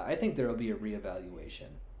 I think there will be a reevaluation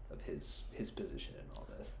of his position in all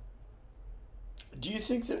this. Do you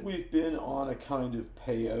think that we've been on a kind of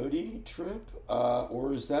peyote trip,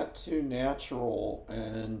 or is that too natural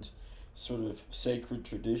and sort of sacred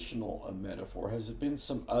traditional a metaphor? Has it been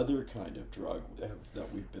some other kind of drug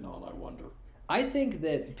that we've been on, I wonder? I think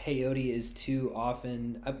that peyote is too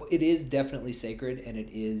often, it is definitely sacred and it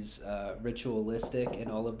is ritualistic and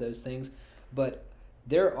all of those things, but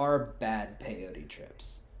there are bad peyote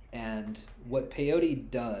trips. And what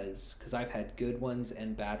peyote does, because I've had good ones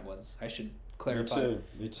and bad ones, I should clarify.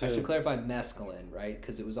 Me too. I should clarify mescaline, right?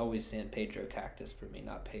 Because it was always San Pedro cactus for me,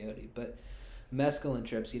 not peyote. But mescaline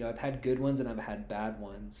trips, I've had good ones and I've had bad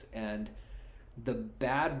ones. And the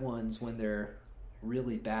bad ones, when they're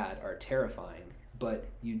really bad, are terrifying. But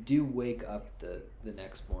you do wake up the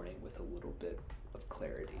next morning with a little bit of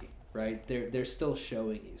clarity, right? They're still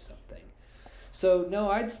showing you something. So no,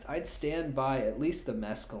 I'd stand by at least the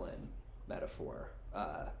mescaline metaphor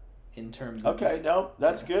in terms of. Okay, no,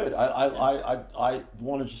 that's good. I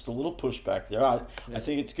wanted just a little pushback there. I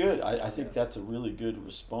think it's good. I think that's a really good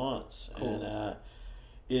response, cool.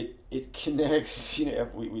 And it connects.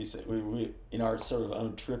 We say we in our sort of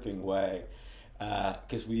own tripping way,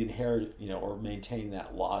 because we inherit or maintain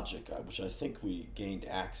that logic, which I think we gained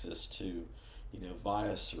access to,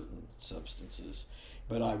 via certain substances.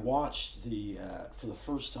 But I watched for the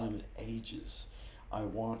first time in ages, I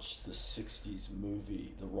watched the 60s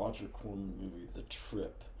movie, the Roger Corman movie, The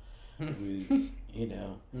Trip, with,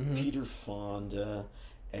 mm-hmm. Peter Fonda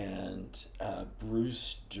and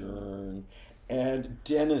Bruce Dern and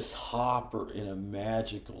Dennis Hopper in a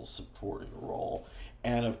magical supporting role.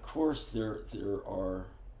 And of course there are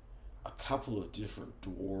a couple of different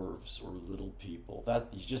dwarves or little people.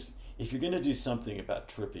 That if you're going to do something about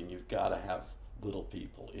tripping, you've got to have little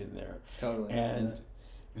people in there. Totally. And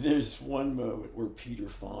there's one moment where Peter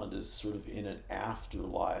Fonda is sort of in an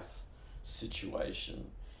afterlife situation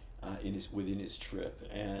within his trip,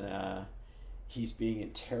 and he's being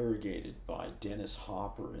interrogated by Dennis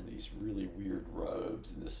Hopper in these really weird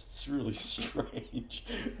robes in this really strange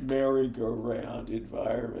merry-go-round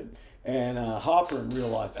environment. And Hopper in real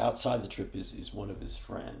life outside the trip is one of his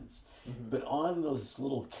friends. Mm-hmm. But on this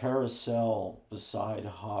little carousel beside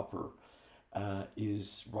Hopper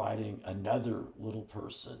is riding another little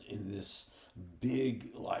person in this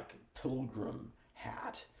big, pilgrim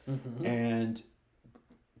hat. Mm-hmm. And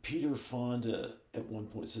Peter Fonda at one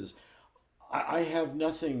point says, I have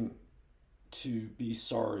nothing to be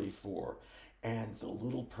sorry for. And the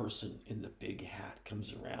little person in the big hat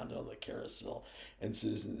comes around on the carousel and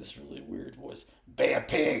says in this really weird voice, "Bear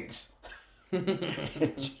pigs!"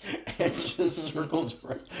 and just circles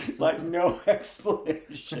around, like no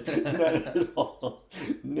explanation, none at all,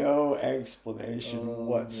 no explanation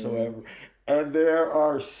whatsoever. Man. And there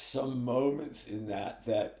are some moments in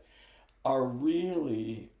that are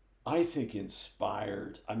really, I think,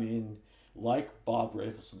 inspired. I mean, like Bob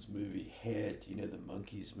Rafelson's movie Head, the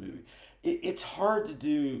Monkees movie. It's hard to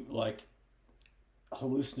do like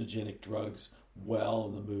hallucinogenic drugs well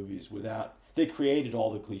in the movies without. They created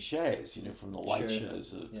all the cliches, from the light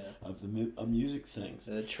shows of the music things.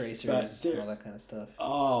 The tracers and all that kind of stuff.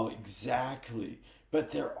 Oh, exactly.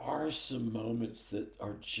 But there are some moments that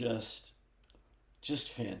are just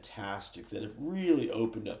fantastic, that have really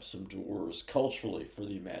opened up some doors culturally for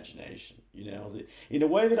the imagination, in a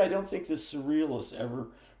way that I don't think the surrealists ever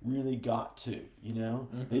really got to,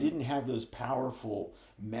 Mm-hmm. They didn't have those powerful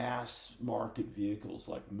mass market vehicles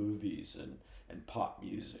like movies and pop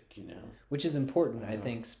music, Which is important, I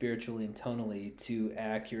think, spiritually and tonally, to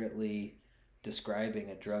accurately describing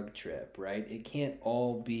a drug trip, right? It can't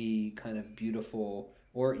all be kind of beautiful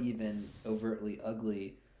or even overtly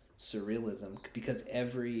ugly surrealism, because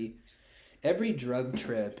every drug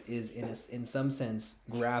trip is in some sense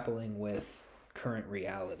grappling with current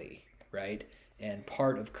reality, right? And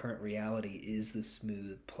part of current reality is the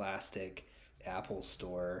smooth plastic Apple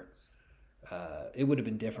Store. It would have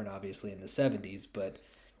been different, obviously, in the 70s, but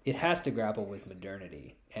it has to grapple with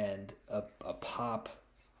modernity, and a pop,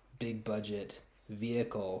 big budget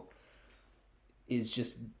vehicle is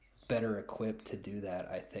just better equipped to do that,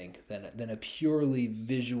 I think, than a purely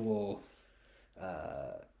visual,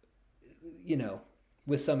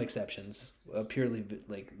 with some exceptions, a purely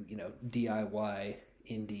DIY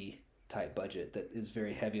indie type budget that is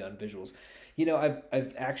very heavy on visuals.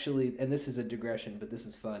 I've actually, and this is a digression, but this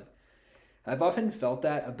is fun. I've often felt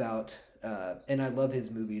that about, and I love his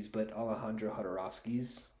movies, but Alejandro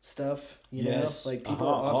Jodorowsky's stuff, yes. Like people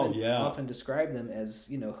often describe them as,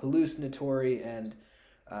 hallucinatory and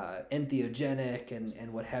entheogenic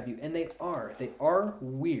and what have you. And they are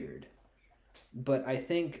weird. But I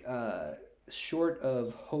think short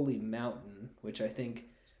of Holy Mountain, which I think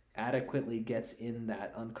adequately gets in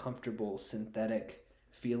that uncomfortable synthetic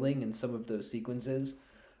feeling in some of those sequences.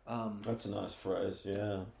 That's a nice phrase,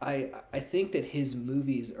 yeah. I think that his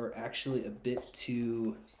movies are actually a bit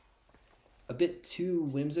too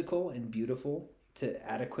whimsical and beautiful to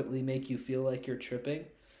adequately make you feel like you're tripping.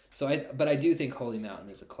 But I do think Holy Mountain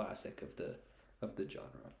is a classic of the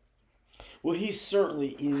genre. Well, he's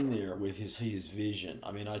certainly in there with his vision.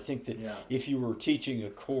 I mean, I think that if you were teaching a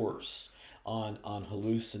course on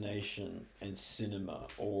hallucination and cinema,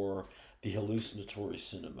 or the hallucinatory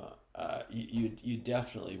cinema, you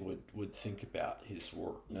definitely would think about his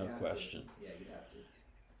work, no question. Yeah, you'd have to.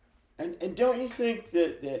 And don't you think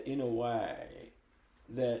that in a way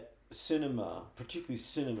that cinema, particularly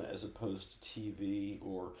cinema as opposed to TV,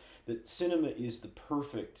 or that cinema is the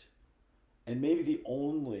perfect and maybe the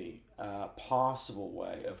only possible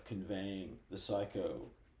way of conveying the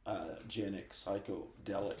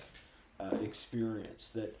psychedelic experience,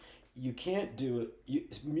 that you can't do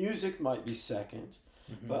it. Music might be second,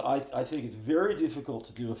 mm-hmm. but I think it's very difficult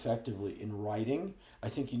to do effectively in writing. I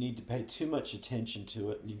think you need to pay too much attention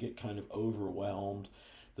to it, and you get kind of overwhelmed.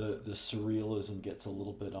 The surrealism gets a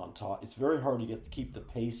little bit on top. It's very hard to keep the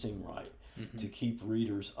pacing right, mm-hmm. to keep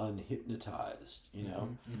readers unhypnotized,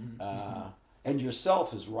 Mm-hmm. And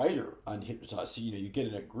yourself as writer unhypnotized. So, you get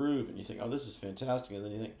in a groove and you think, oh, this is fantastic. And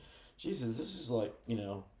then you think, Jesus, this is like,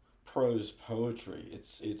 prose poetry.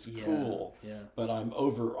 It's cool, but I'm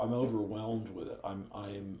overwhelmed with it. I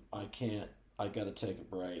got to take a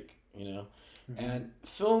break, Mm-hmm. And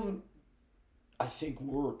film, I think,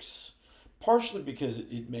 works partially because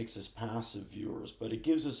it makes us passive viewers, but it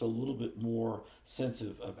gives us a little bit more sense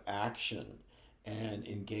of action and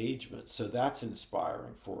engagement. So that's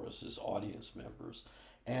inspiring for us as audience members.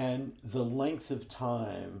 And the length of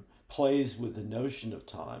time plays with the notion of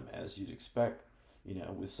time, as you'd expect,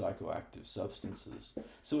 with psychoactive substances.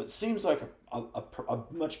 So it seems like a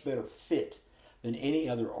much better fit than any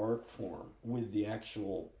other art form with the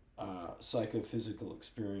actual psychophysical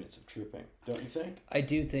experience of tripping. Don't you think? I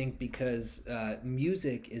do think, because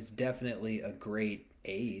music is definitely a great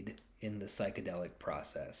aid in the psychedelic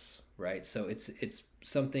process, right? So it's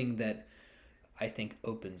something that I think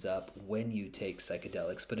opens up when you take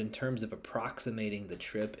psychedelics. But in terms of approximating the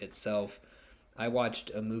trip itself, I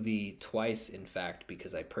watched a movie twice, in fact,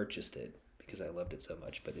 because I purchased it because I loved it so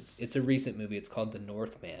much. But it's a recent movie. It's called The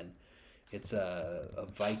Northman. It's a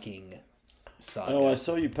Viking saga. Oh, I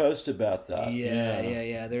saw you post about that.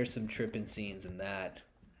 Yeah. There's some tripping scenes in that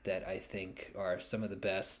I think are some of the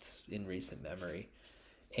best in recent memory.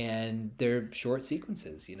 and they're short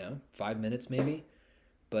sequences, 5 minutes maybe,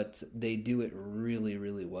 but they do it really,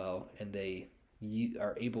 really well, and they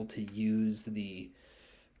are able to use the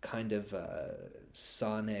kind of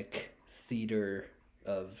sonic theater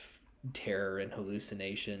of terror and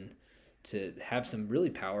hallucination to have some really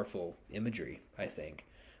powerful imagery, I think.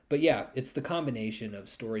 But yeah, it's the combination of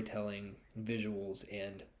storytelling, visuals,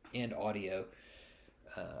 and audio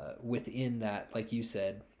within that, like you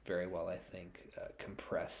said very well, I think,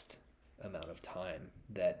 compressed amount of time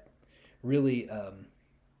that really,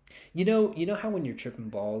 you know how when you're tripping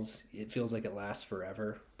balls, it feels like it lasts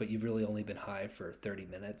forever, but you've really only been high for 30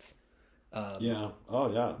 minutes. Yeah.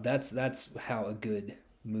 Oh, yeah. That's how a good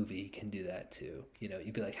movie can do that too.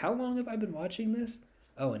 You'd be like, how long have I been watching this?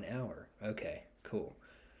 Oh, an hour. Okay, cool.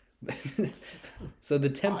 So the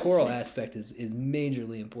temporal aspect is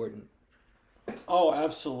majorly important. Oh,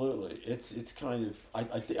 absolutely. It's kind of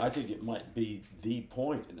I think it might be the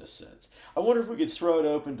point in a sense. I wonder if we could throw it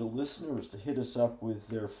open to listeners to hit us up with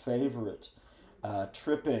their favorite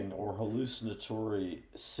tripping or hallucinatory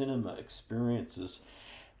cinema experiences.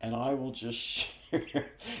 And I will just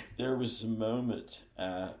share, there was a moment,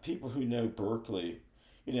 people who know Berkeley,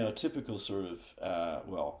 typical sort of,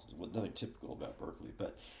 well, nothing typical about Berkeley,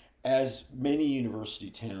 but as many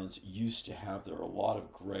university towns used to have, there are a lot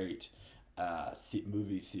of great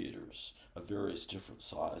movie theaters of various different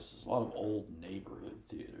sizes, a lot of old neighborhood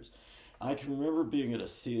theaters. I can remember being at a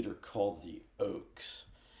theater called the Oaks,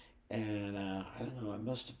 and I don't know, I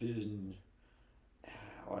must have been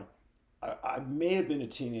like, I may have been a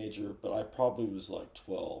teenager, but I probably was like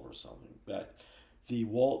 12 or something. But the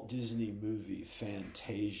Walt Disney movie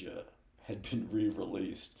Fantasia had been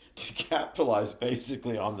re-released to capitalize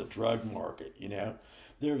basically on the drug market,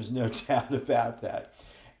 There was no doubt about that.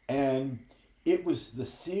 And the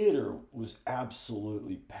theater was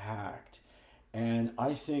absolutely packed. And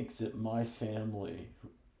I think that my family,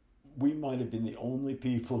 we might have been the only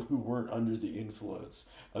people who weren't under the influence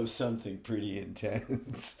of something pretty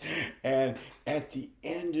intense. And at the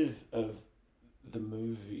end of the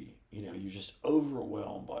movie, you're just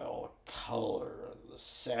overwhelmed by all the color and the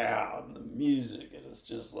sound, the music, and it's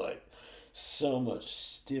just like so much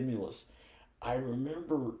stimulus. I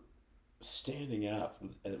remember standing up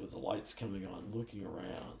with the lights coming on, looking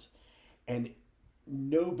around, and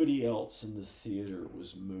nobody else in the theater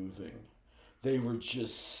was moving. They were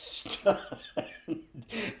just stunned.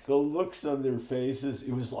 The looks on their faces,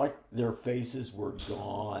 it was like their faces were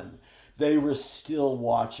gone. They were still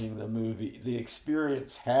watching the movie. The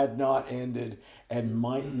experience had not ended and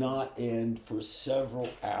might not end for several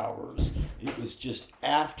hours. It was just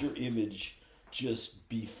after image, just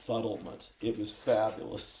befuddlement. It was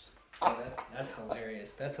fabulous. Oh, that's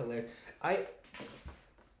hilarious. That's hilarious.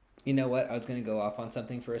 You know what? I was going to go off on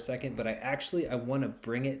something for a second, but I want to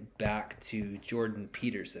bring it back to Jordan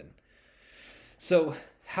Peterson. So,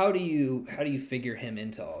 how do you figure him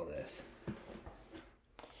into all this?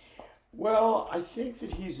 Well, I think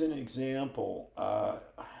that he's an example,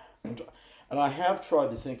 and I have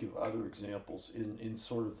tried to think of other examples in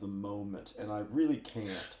sort of the moment, and I really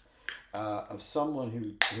can't, of someone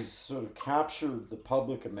who has sort of captured the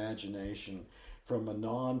public imagination from a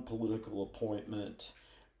non-political appointment.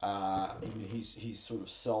 He's sort of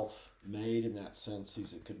self-made in that sense.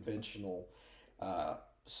 He's a conventional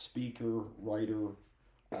speaker, writer,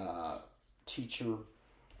 teacher,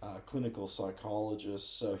 clinical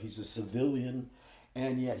psychologist. So he's a civilian,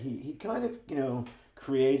 and yet he kind of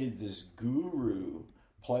created this guru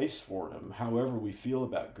place for him. However we feel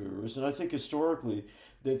about gurus, and I think historically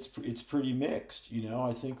it's pretty mixed.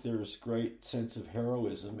 I think there's great sense of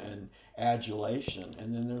heroism and adulation,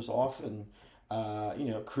 and then there's often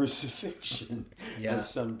crucifixion of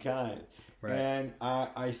some kind. Right. And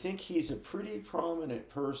I think he's a pretty prominent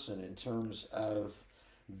person in terms of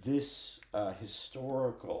this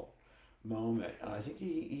historical moment. And I think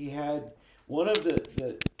he had one of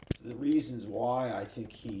the reasons why I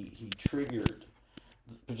think he triggered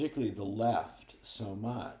particularly the left so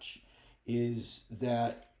much is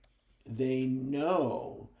that they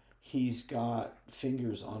know he's got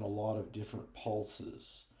fingers on a lot of different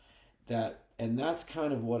pulses. And that's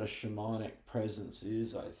kind of what a shamanic presence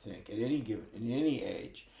is, I think, in any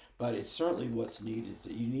age. But it's certainly what's needed.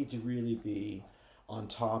 You need to really be on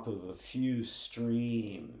top of a few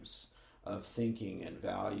streams of thinking and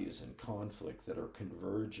values and conflict that are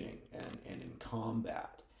converging and in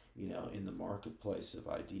combat, in the marketplace of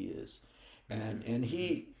ideas. And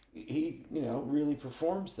he really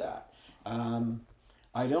performs that.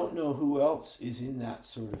 I don't know who else is in that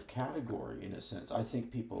sort of category in a sense. I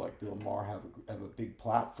think people like Bill Maher have a big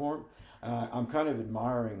platform. I'm kind of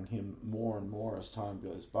admiring him more and more as time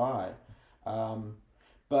goes by. Um,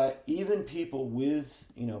 but even people with,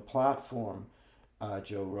 platform,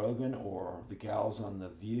 Joe Rogan or the gals on The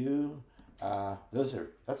View,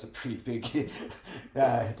 that's a pretty big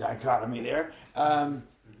dichotomy there.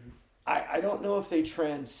 I don't know if they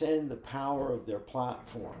transcend the power of their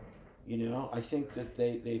platform. I think that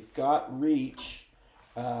they've got reach,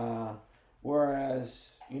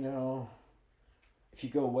 whereas, if you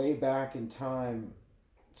go way back in time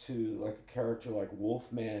to like a character like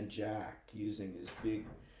Wolfman Jack using his big,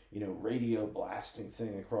 radio blasting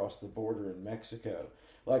thing across the border in Mexico,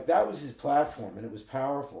 like that was his platform and it was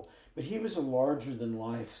powerful. But he was a larger than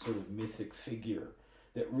life sort of mythic figure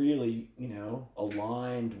that really,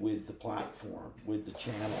 aligned with the platform, with the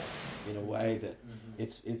channel, in a way that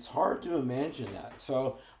it's hard to imagine that.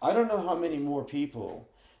 So I don't know how many more people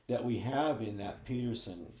that we have in that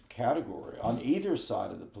Peterson category on either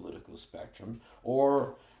side of the political spectrum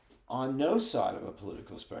or on no side of a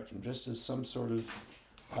political spectrum, just as some sort of,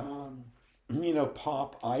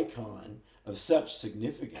 pop icon of such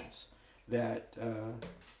significance that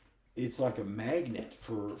it's like a magnet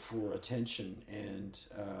for attention and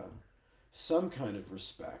some kind of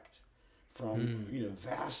respect from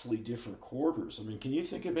vastly different quarters. I mean, can you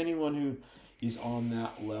think of anyone who is on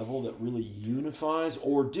that level that really unifies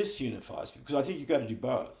or disunifies? Because I think you've got to do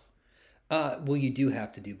both. Well, you do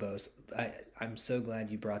have to do both. I'm so glad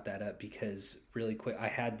you brought that up because really quick, I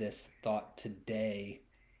had this thought today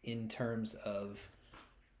in terms of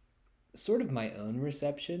sort of my own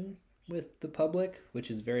reception with the public, which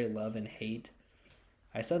is very love and hate.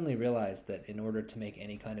 I suddenly realized that in order to make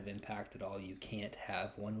any kind of impact at all, you can't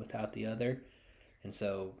have one without the other. And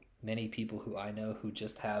so many people who I know who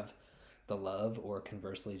just have the love or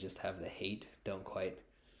conversely just have the hate don't quite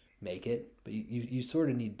make it. But you sort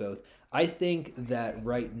of need both. I think that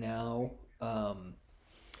right now,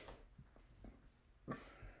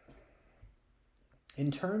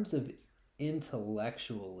 in terms of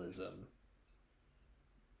intellectualism,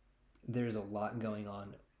 there's a lot going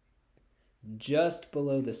on just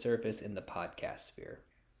below the surface in the podcast sphere.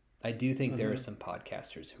 I do think there are some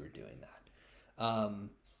podcasters who are doing that.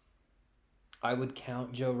 I would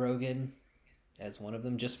count Joe Rogan as one of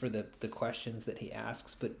them just for the questions that he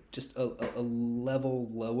asks, but just a level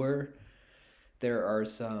lower, there are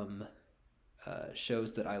some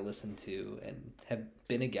shows that I listen to and have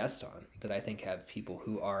been a guest on that I think have people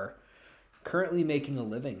who are currently making a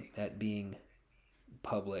living at being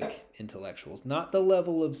public intellectuals. Not the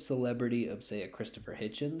level of celebrity of, say, a Christopher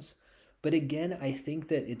Hitchens, but again, I think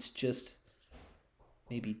that it's just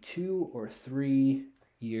maybe 2 or 3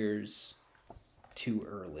 years too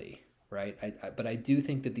early, right? But I do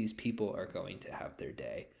think that these people are going to have their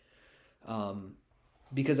day,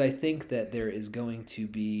 because I think that there is going to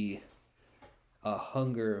be a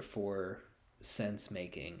hunger for sense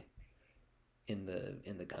making in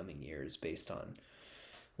the coming years based on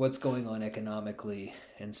what's going on economically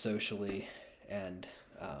and socially, and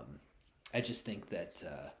I just think that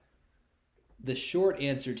the short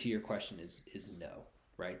answer to your question is no,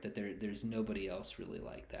 right? That there's nobody else really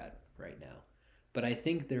like that right now, but I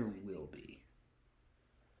think there will be.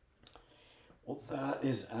 Well, that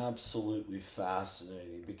is absolutely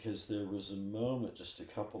fascinating because there was a moment just a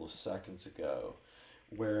couple of seconds ago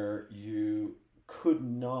where you could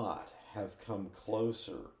not have come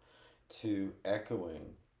closer to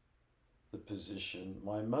echoing the position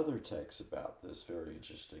my mother takes about this, very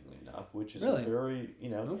interestingly enough, which is Really? a very,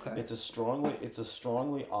 Okay. it's a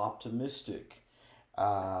strongly optimistic,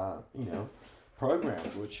 program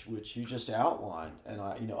which you just outlined, and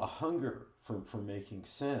a hunger for making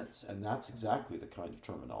sense, and that's exactly the kind of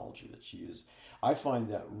terminology that she uses. I find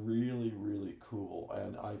that really, really cool,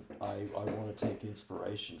 and I want to take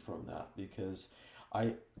inspiration from that because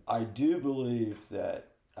I do believe that.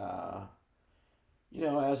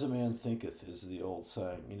 As a man thinketh is the old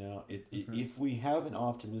saying. If we have an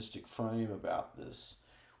optimistic frame about this,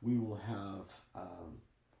 we will have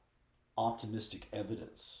optimistic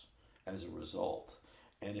evidence as a result.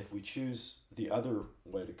 And if we choose the other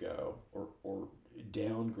way to go, or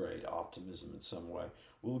downgrade optimism in some way,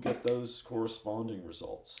 we'll get those corresponding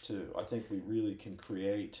results too. I think we really can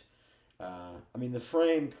create, the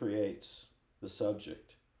frame creates the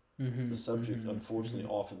subject. The subject, unfortunately,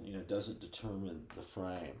 often doesn't determine the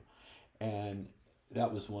frame, and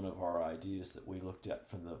that was one of our ideas that we looked at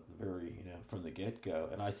from the from the get go,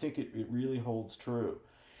 and I think it really holds true.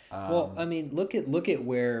 Well, look at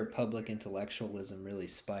where public intellectualism really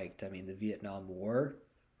spiked. The Vietnam War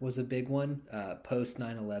was a big one. Post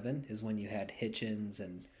 9/11 is when you had Hitchens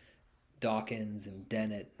and Dawkins and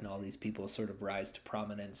Dennett and all these people sort of rise to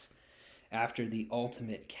prominence after the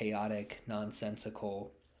ultimate chaotic,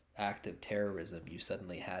 nonsensical act of terrorism. You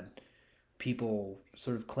suddenly had people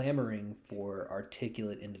sort of clamoring for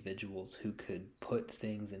articulate individuals who could put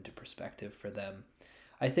things into perspective for them.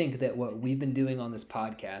 I think that what we've been doing on this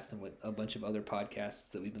podcast and with a bunch of other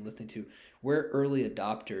podcasts that we've been listening to, we're early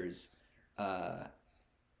adopters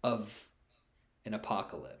of an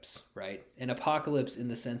apocalypse, right? An apocalypse in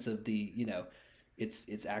the sense of the,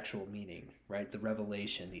 its actual meaning, right? The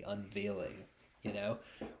revelation, the unveiling,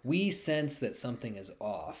 We sense that something is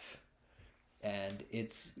off. And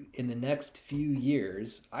it's in the next few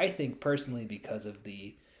years, I think personally, because of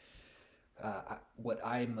the what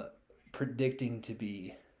I'm predicting to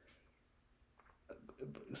be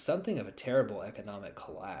something of a terrible economic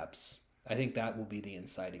collapse. I think that will be the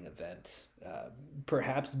inciting event,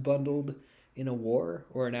 perhaps bundled in a war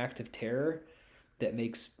or an act of terror that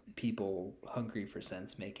makes people hungry for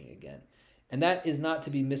sense making again. And that is not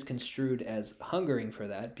to be misconstrued as hungering for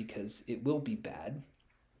that, because it will be bad,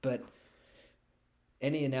 but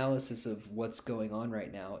any analysis of what's going on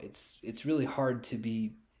right now, it's really hard to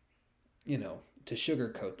be, to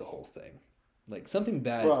sugarcoat the whole thing. Like, something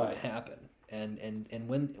bad is going to happen, and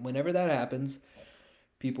whenever that happens,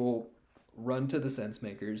 people run to the sense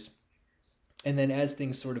makers, and then as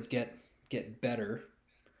things sort of get better,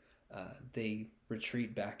 they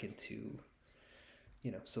retreat back into,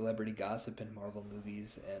 celebrity gossip and Marvel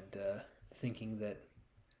movies, and thinking that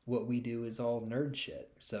what we do is all nerd shit.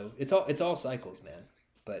 So it's all cycles, man.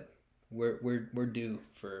 But we're due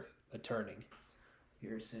for a turning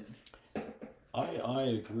here soon. I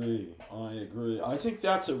agree. I think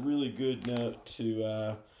that's a really good note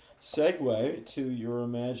to segue to your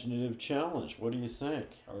imaginative challenge. What do you think?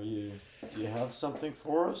 Do you have something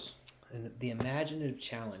for us? And the imaginative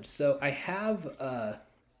challenge. So I have a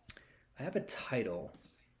title.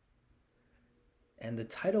 And the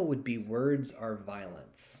title would be Words Are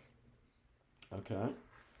Violence. Okay.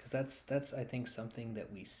 Because that's I think something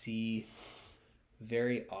that we see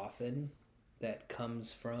very often that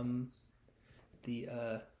comes from the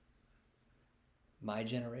my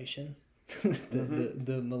generation,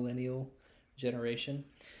 the millennial generation.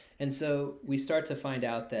 And so we start to find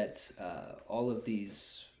out that all of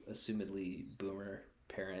these assumedly boomer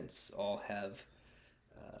parents all have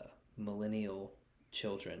millennial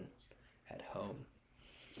children at home.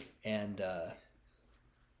 And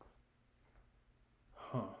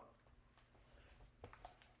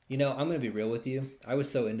I'm going to be real with you. I was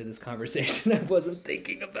so into this conversation, I wasn't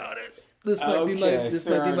thinking about it. This might be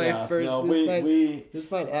my first. No,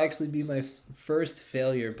 this might actually be my first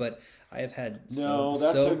failure, but I have had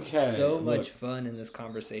so much fun in this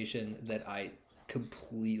conversation that I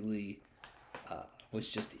completely was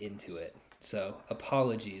just into it. So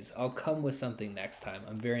apologies. I'll come with something next time.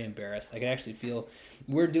 I'm very embarrassed. I can actually feel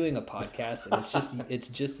we're doing a podcast and it's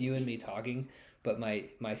just you and me talking, but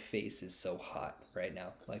my face is so hot right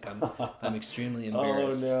now. Like I'm extremely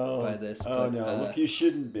embarrassed by this. Look, you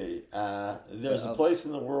shouldn't be. There's a place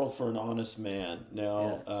in the world for an honest man.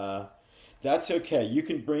 That's okay. You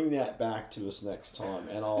can bring that back to us next time,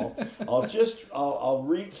 and I'll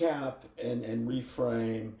recap and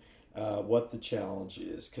reframe what the challenge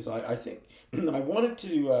is, because I think I wanted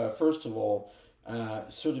to first of all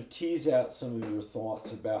sort of tease out some of your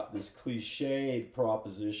thoughts about this cliched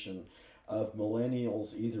proposition of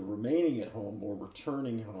millennials either remaining at home or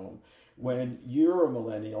returning home when you're a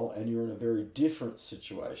millennial and you're in a very different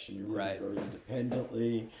situation. You're living very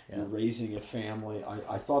independently, you're raising a family.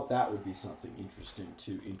 I thought that would be something interesting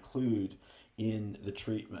to include in the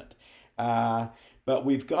treatment. But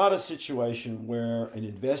we've got a situation where an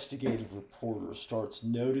investigative reporter starts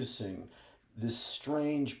noticing this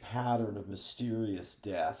strange pattern of mysterious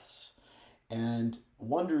deaths and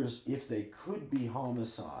wonders if they could be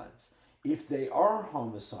homicides. If they are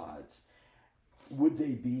homicides, would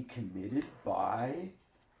they be committed by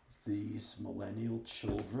these millennial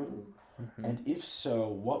children? Mm-hmm. And if so,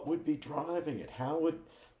 what would be driving it? How would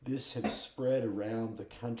this have spread around the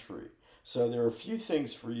country? So there are a few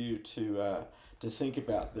things for you to think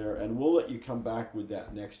about there, and we'll let you come back with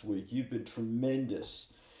that next week. You've been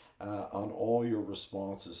tremendous on all your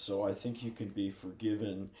responses, so I think you can be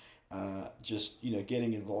forgiven just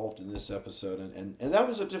getting involved in this episode, and that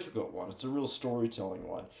was a difficult one. It's a real storytelling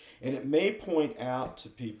one, and it may point out to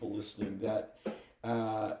people listening that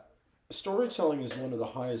storytelling is one of the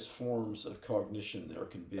highest forms of cognition there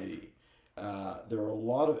can be. there are a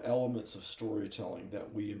lot of elements of storytelling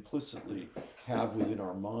that we implicitly have within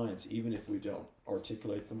our minds, even if we don't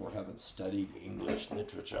articulate them or haven't studied English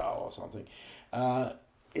literature or something.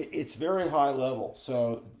 It's very high level,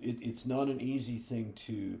 so it's not an easy thing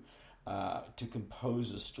to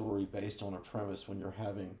compose a story based on a premise when you're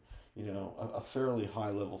having, a fairly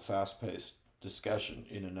high level, fast paced discussion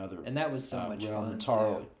in another. And that was so much fun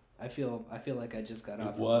entirely. too. I feel like I just got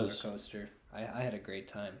off a roller coaster. I had a great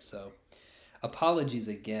time. So, apologies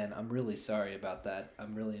again. I'm really sorry about that.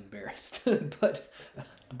 I'm really embarrassed, but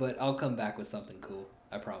I'll come back with something cool.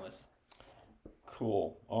 I promise.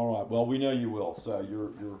 Cool. All right. Well, we know you will. So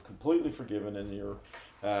you're completely forgiven, and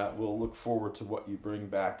we'll look forward to what you bring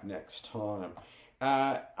back next time.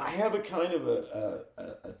 I have a kind of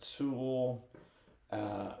a tool,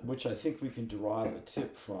 which I think we can derive a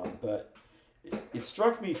tip from, but it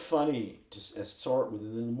struck me funny to start with,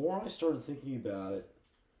 and then the more I started thinking about it,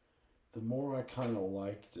 the more I kind of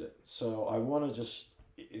liked it. So I want to just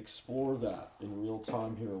explore that in real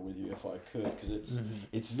time here with you, if I could, because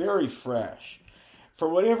it's very fresh. For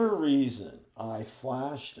whatever reason, I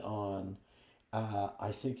flashed on,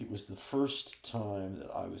 I think it was the first time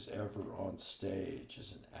that I was ever on stage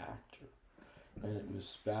as an actor. And it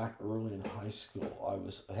was back early in high school.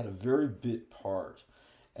 I had a very bit part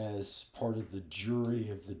as part of the jury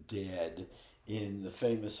of the dead in the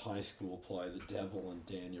famous high school play, The Devil and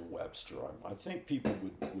Daniel Webster. I think people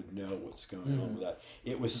would know what's going on with that.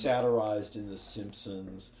 It was satirized in The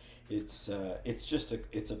Simpsons. It's a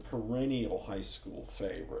perennial high school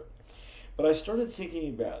favorite. But I started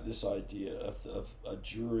thinking about this idea of a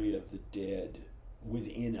jury of the dead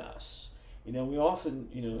within us. We often,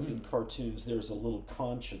 in cartoons, there's a little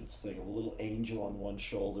conscience thing, a little angel on one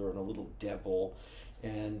shoulder and a little devil.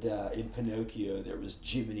 And in Pinocchio, there was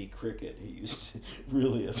Jiminy Cricket. He used to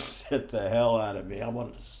really upset the hell out of me. I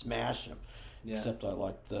wanted to smash him. Yeah. Except I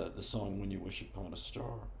liked the song When You Wish Upon a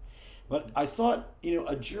Star. But I thought,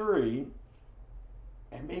 a jury,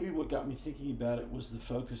 and maybe what got me thinking about it was the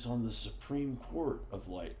focus on the Supreme Court of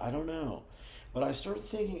late. I don't know. But I started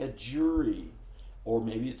thinking a jury, or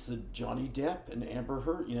maybe it's the Johnny Depp and Amber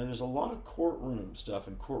Heard. There's a lot of courtroom stuff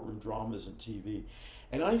and courtroom dramas and TV.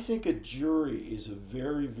 And I think a jury is a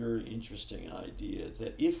very, very interesting idea,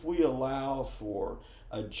 that if we allow for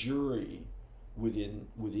a jury within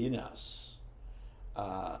us,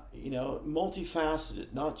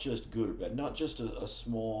 multifaceted, not just good or bad, not just a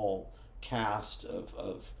small cast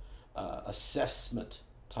of assessment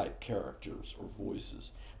type characters or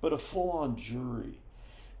voices, but a full-on jury,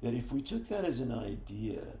 that if we took that as an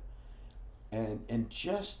idea and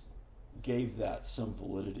just gave that some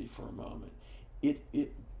validity for a moment,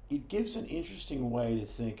 it gives an interesting way to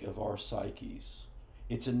think of our psyches.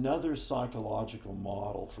 It's another psychological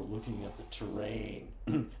model for looking at the terrain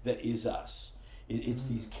that is us. It's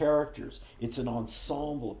these characters. It's an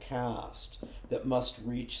ensemble cast that must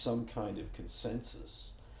reach some kind of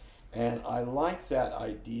consensus. And I like that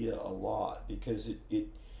idea a lot, because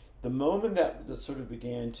the moment that sort of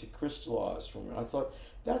began to crystallize for me, I thought,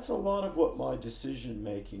 that's a lot of what my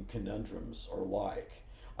decision-making conundrums are like.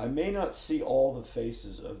 I may not see all the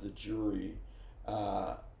faces of the jury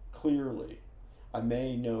clearly. I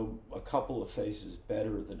may know a couple of faces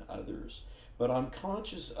better than others, but I'm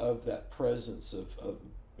conscious of that presence of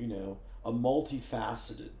a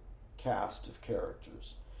multifaceted cast of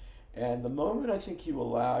characters. And the moment I think you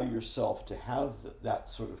allow yourself to have that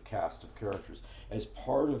sort of cast of characters as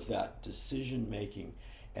part of that decision-making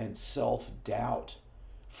and self-doubt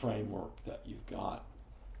framework that you've got,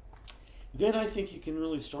 then I think you can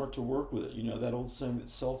really start to work with it. That old saying that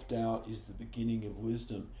self-doubt is the beginning of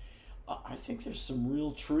wisdom. I think there's some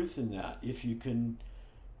real truth in that. If you can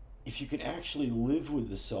actually live with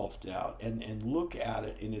the self-doubt and look at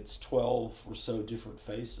it in its 12 or so different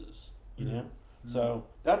faces, So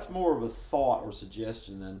that's more of a thought or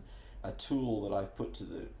suggestion than a tool that I've put to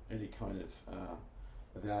any kind of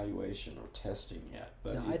evaluation or testing yet.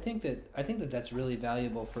 But no, I think that that's really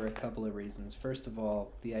valuable for a couple of reasons. First of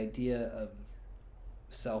all, the idea of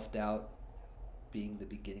self-doubt being the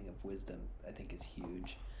beginning of wisdom, I think, is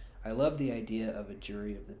huge. I love the idea of a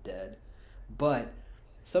jury of the dead, but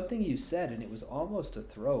something you said, and it was almost a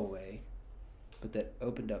throwaway, but that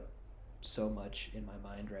opened up so much in my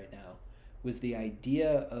mind right now, was the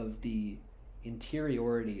idea of the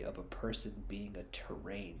interiority of a person being a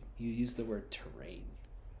terrain. You used the word terrain.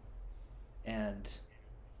 And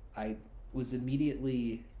I was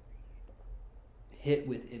immediately hit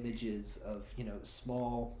with images of,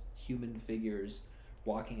 small human figures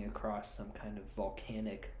walking across some kind of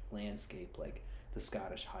volcanic landscape, like the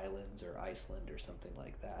Scottish Highlands or Iceland or something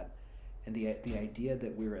like that. And the idea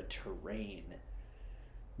that we're a terrain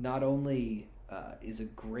not only is a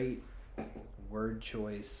great word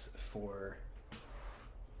choice for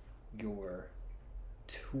your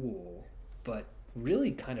tool, but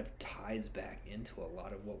really kind of ties back into a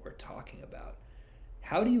lot of what we're talking about.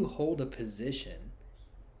 How do you hold a position,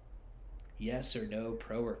 yes or no,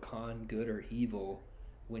 pro or con, good or evil,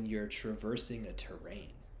 when you're traversing a terrain?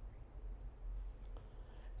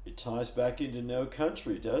 It ties back into No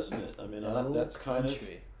Country, doesn't it? I mean, that's kind of...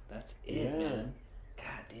 That's it, man.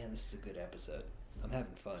 God damn, this is a good episode. I'm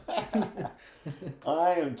having fun.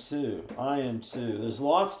 I am too. There's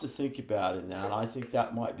lots to think about in that. I think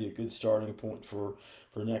that might be a good starting point for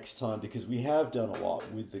next time, because we have done a lot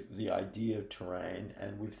with the idea of terrain,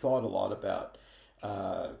 and we've thought a lot about,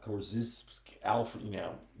 of course, this Alfred,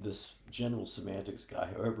 this general semantics guy,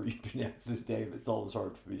 however you pronounce his name, it's always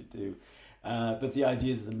hard for me to do. But the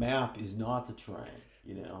idea that the map is not the terrain,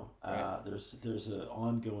 Right. There's an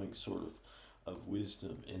ongoing sort of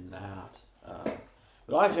wisdom in that.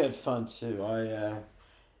 But I've had fun too.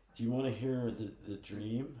 Do you want to hear the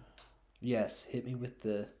dream? Yes, hit me with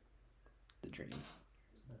the dream.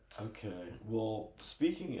 Okay. Well,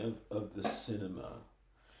 speaking of the cinema,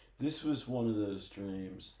 this was one of those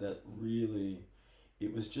dreams that really,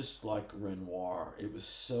 it was just like Renoir. It was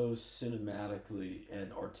so cinematically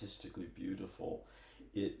and artistically beautiful.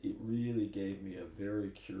 It really gave me a very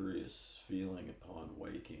curious feeling upon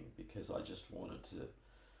waking, because I just wanted to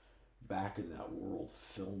back in that world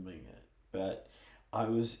filming it. But I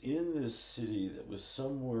was in this city that was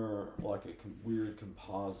somewhere like a weird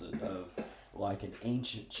composite of like an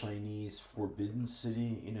ancient Chinese forbidden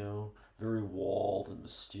city, very walled and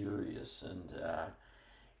mysterious, and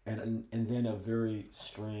then a very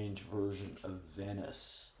strange version of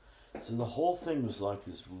Venice. So the whole thing was like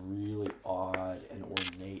this really odd and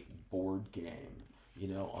ornate board game,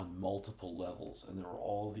 on multiple levels, and there were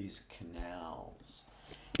all these canals.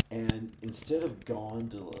 And instead of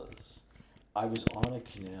gondolas, I was on a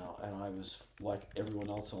canal, and I was, like everyone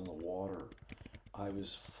else on the water, I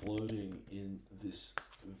was floating in this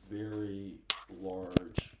very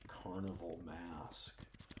large carnival mask.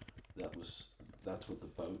 That's what the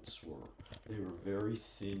boats were. They were very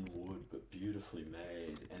thin wood, but beautifully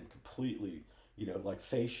made, and completely, like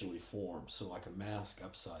facially formed, so like a mask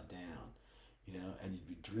upside down, and you'd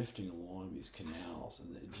be drifting along these canals,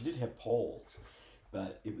 and you did have poles,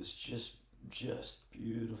 but it was just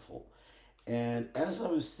beautiful. And as I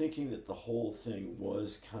was thinking that the whole thing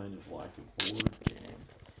was kind of like a board game,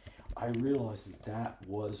 I realized that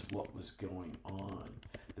was what was going on.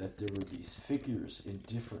 That there were these figures in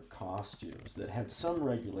different costumes that had some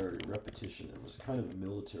regularity, repetition. It was kind of a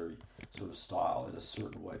military sort of style in a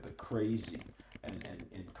certain way, but crazy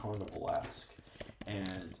and carnival-esque.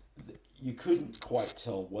 And you couldn't quite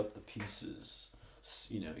tell what the pieces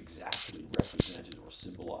exactly represented or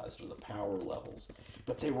symbolized, or the power levels,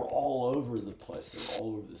 but they were all over the place. They were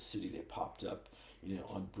all over the city. They popped up,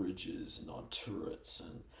 on bridges and on turrets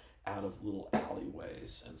and out of little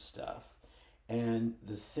alleyways and stuff. And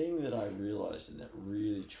the thing that I realized, and that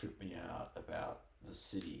really tripped me out about the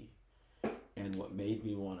city and what made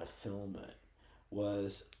me want to film it,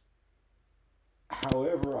 was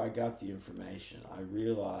however I got the information, I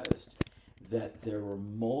realized that there were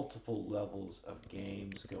multiple levels of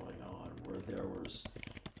games going on, where there was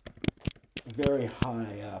very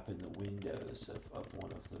high up in the windows of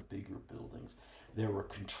one of the bigger buildings, there were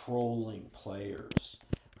controlling players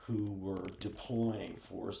who were deploying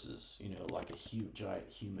forces, like a giant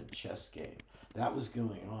human chess game. That was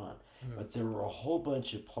going on. Mm. But there were a whole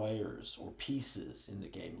bunch of players or pieces in the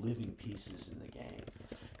game, living pieces in the game,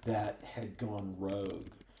 that had gone rogue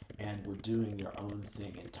and were doing their own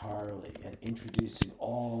thing entirely, and introducing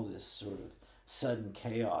all this sort of sudden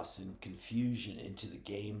chaos and confusion into the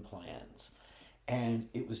game plans. And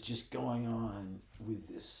it was just going on with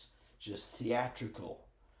this just theatrical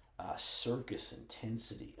circus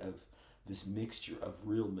intensity of this mixture of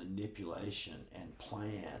real manipulation and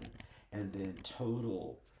plan, and then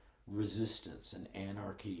total resistance and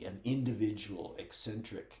anarchy and individual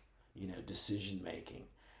eccentric, decision making.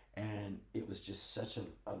 And it was just such a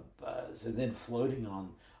buzz. And then floating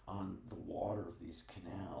on the water of these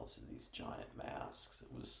canals and these giant masks,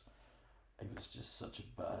 it was just such a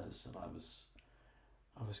buzz. And I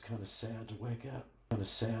was kind of sad to wake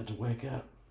up.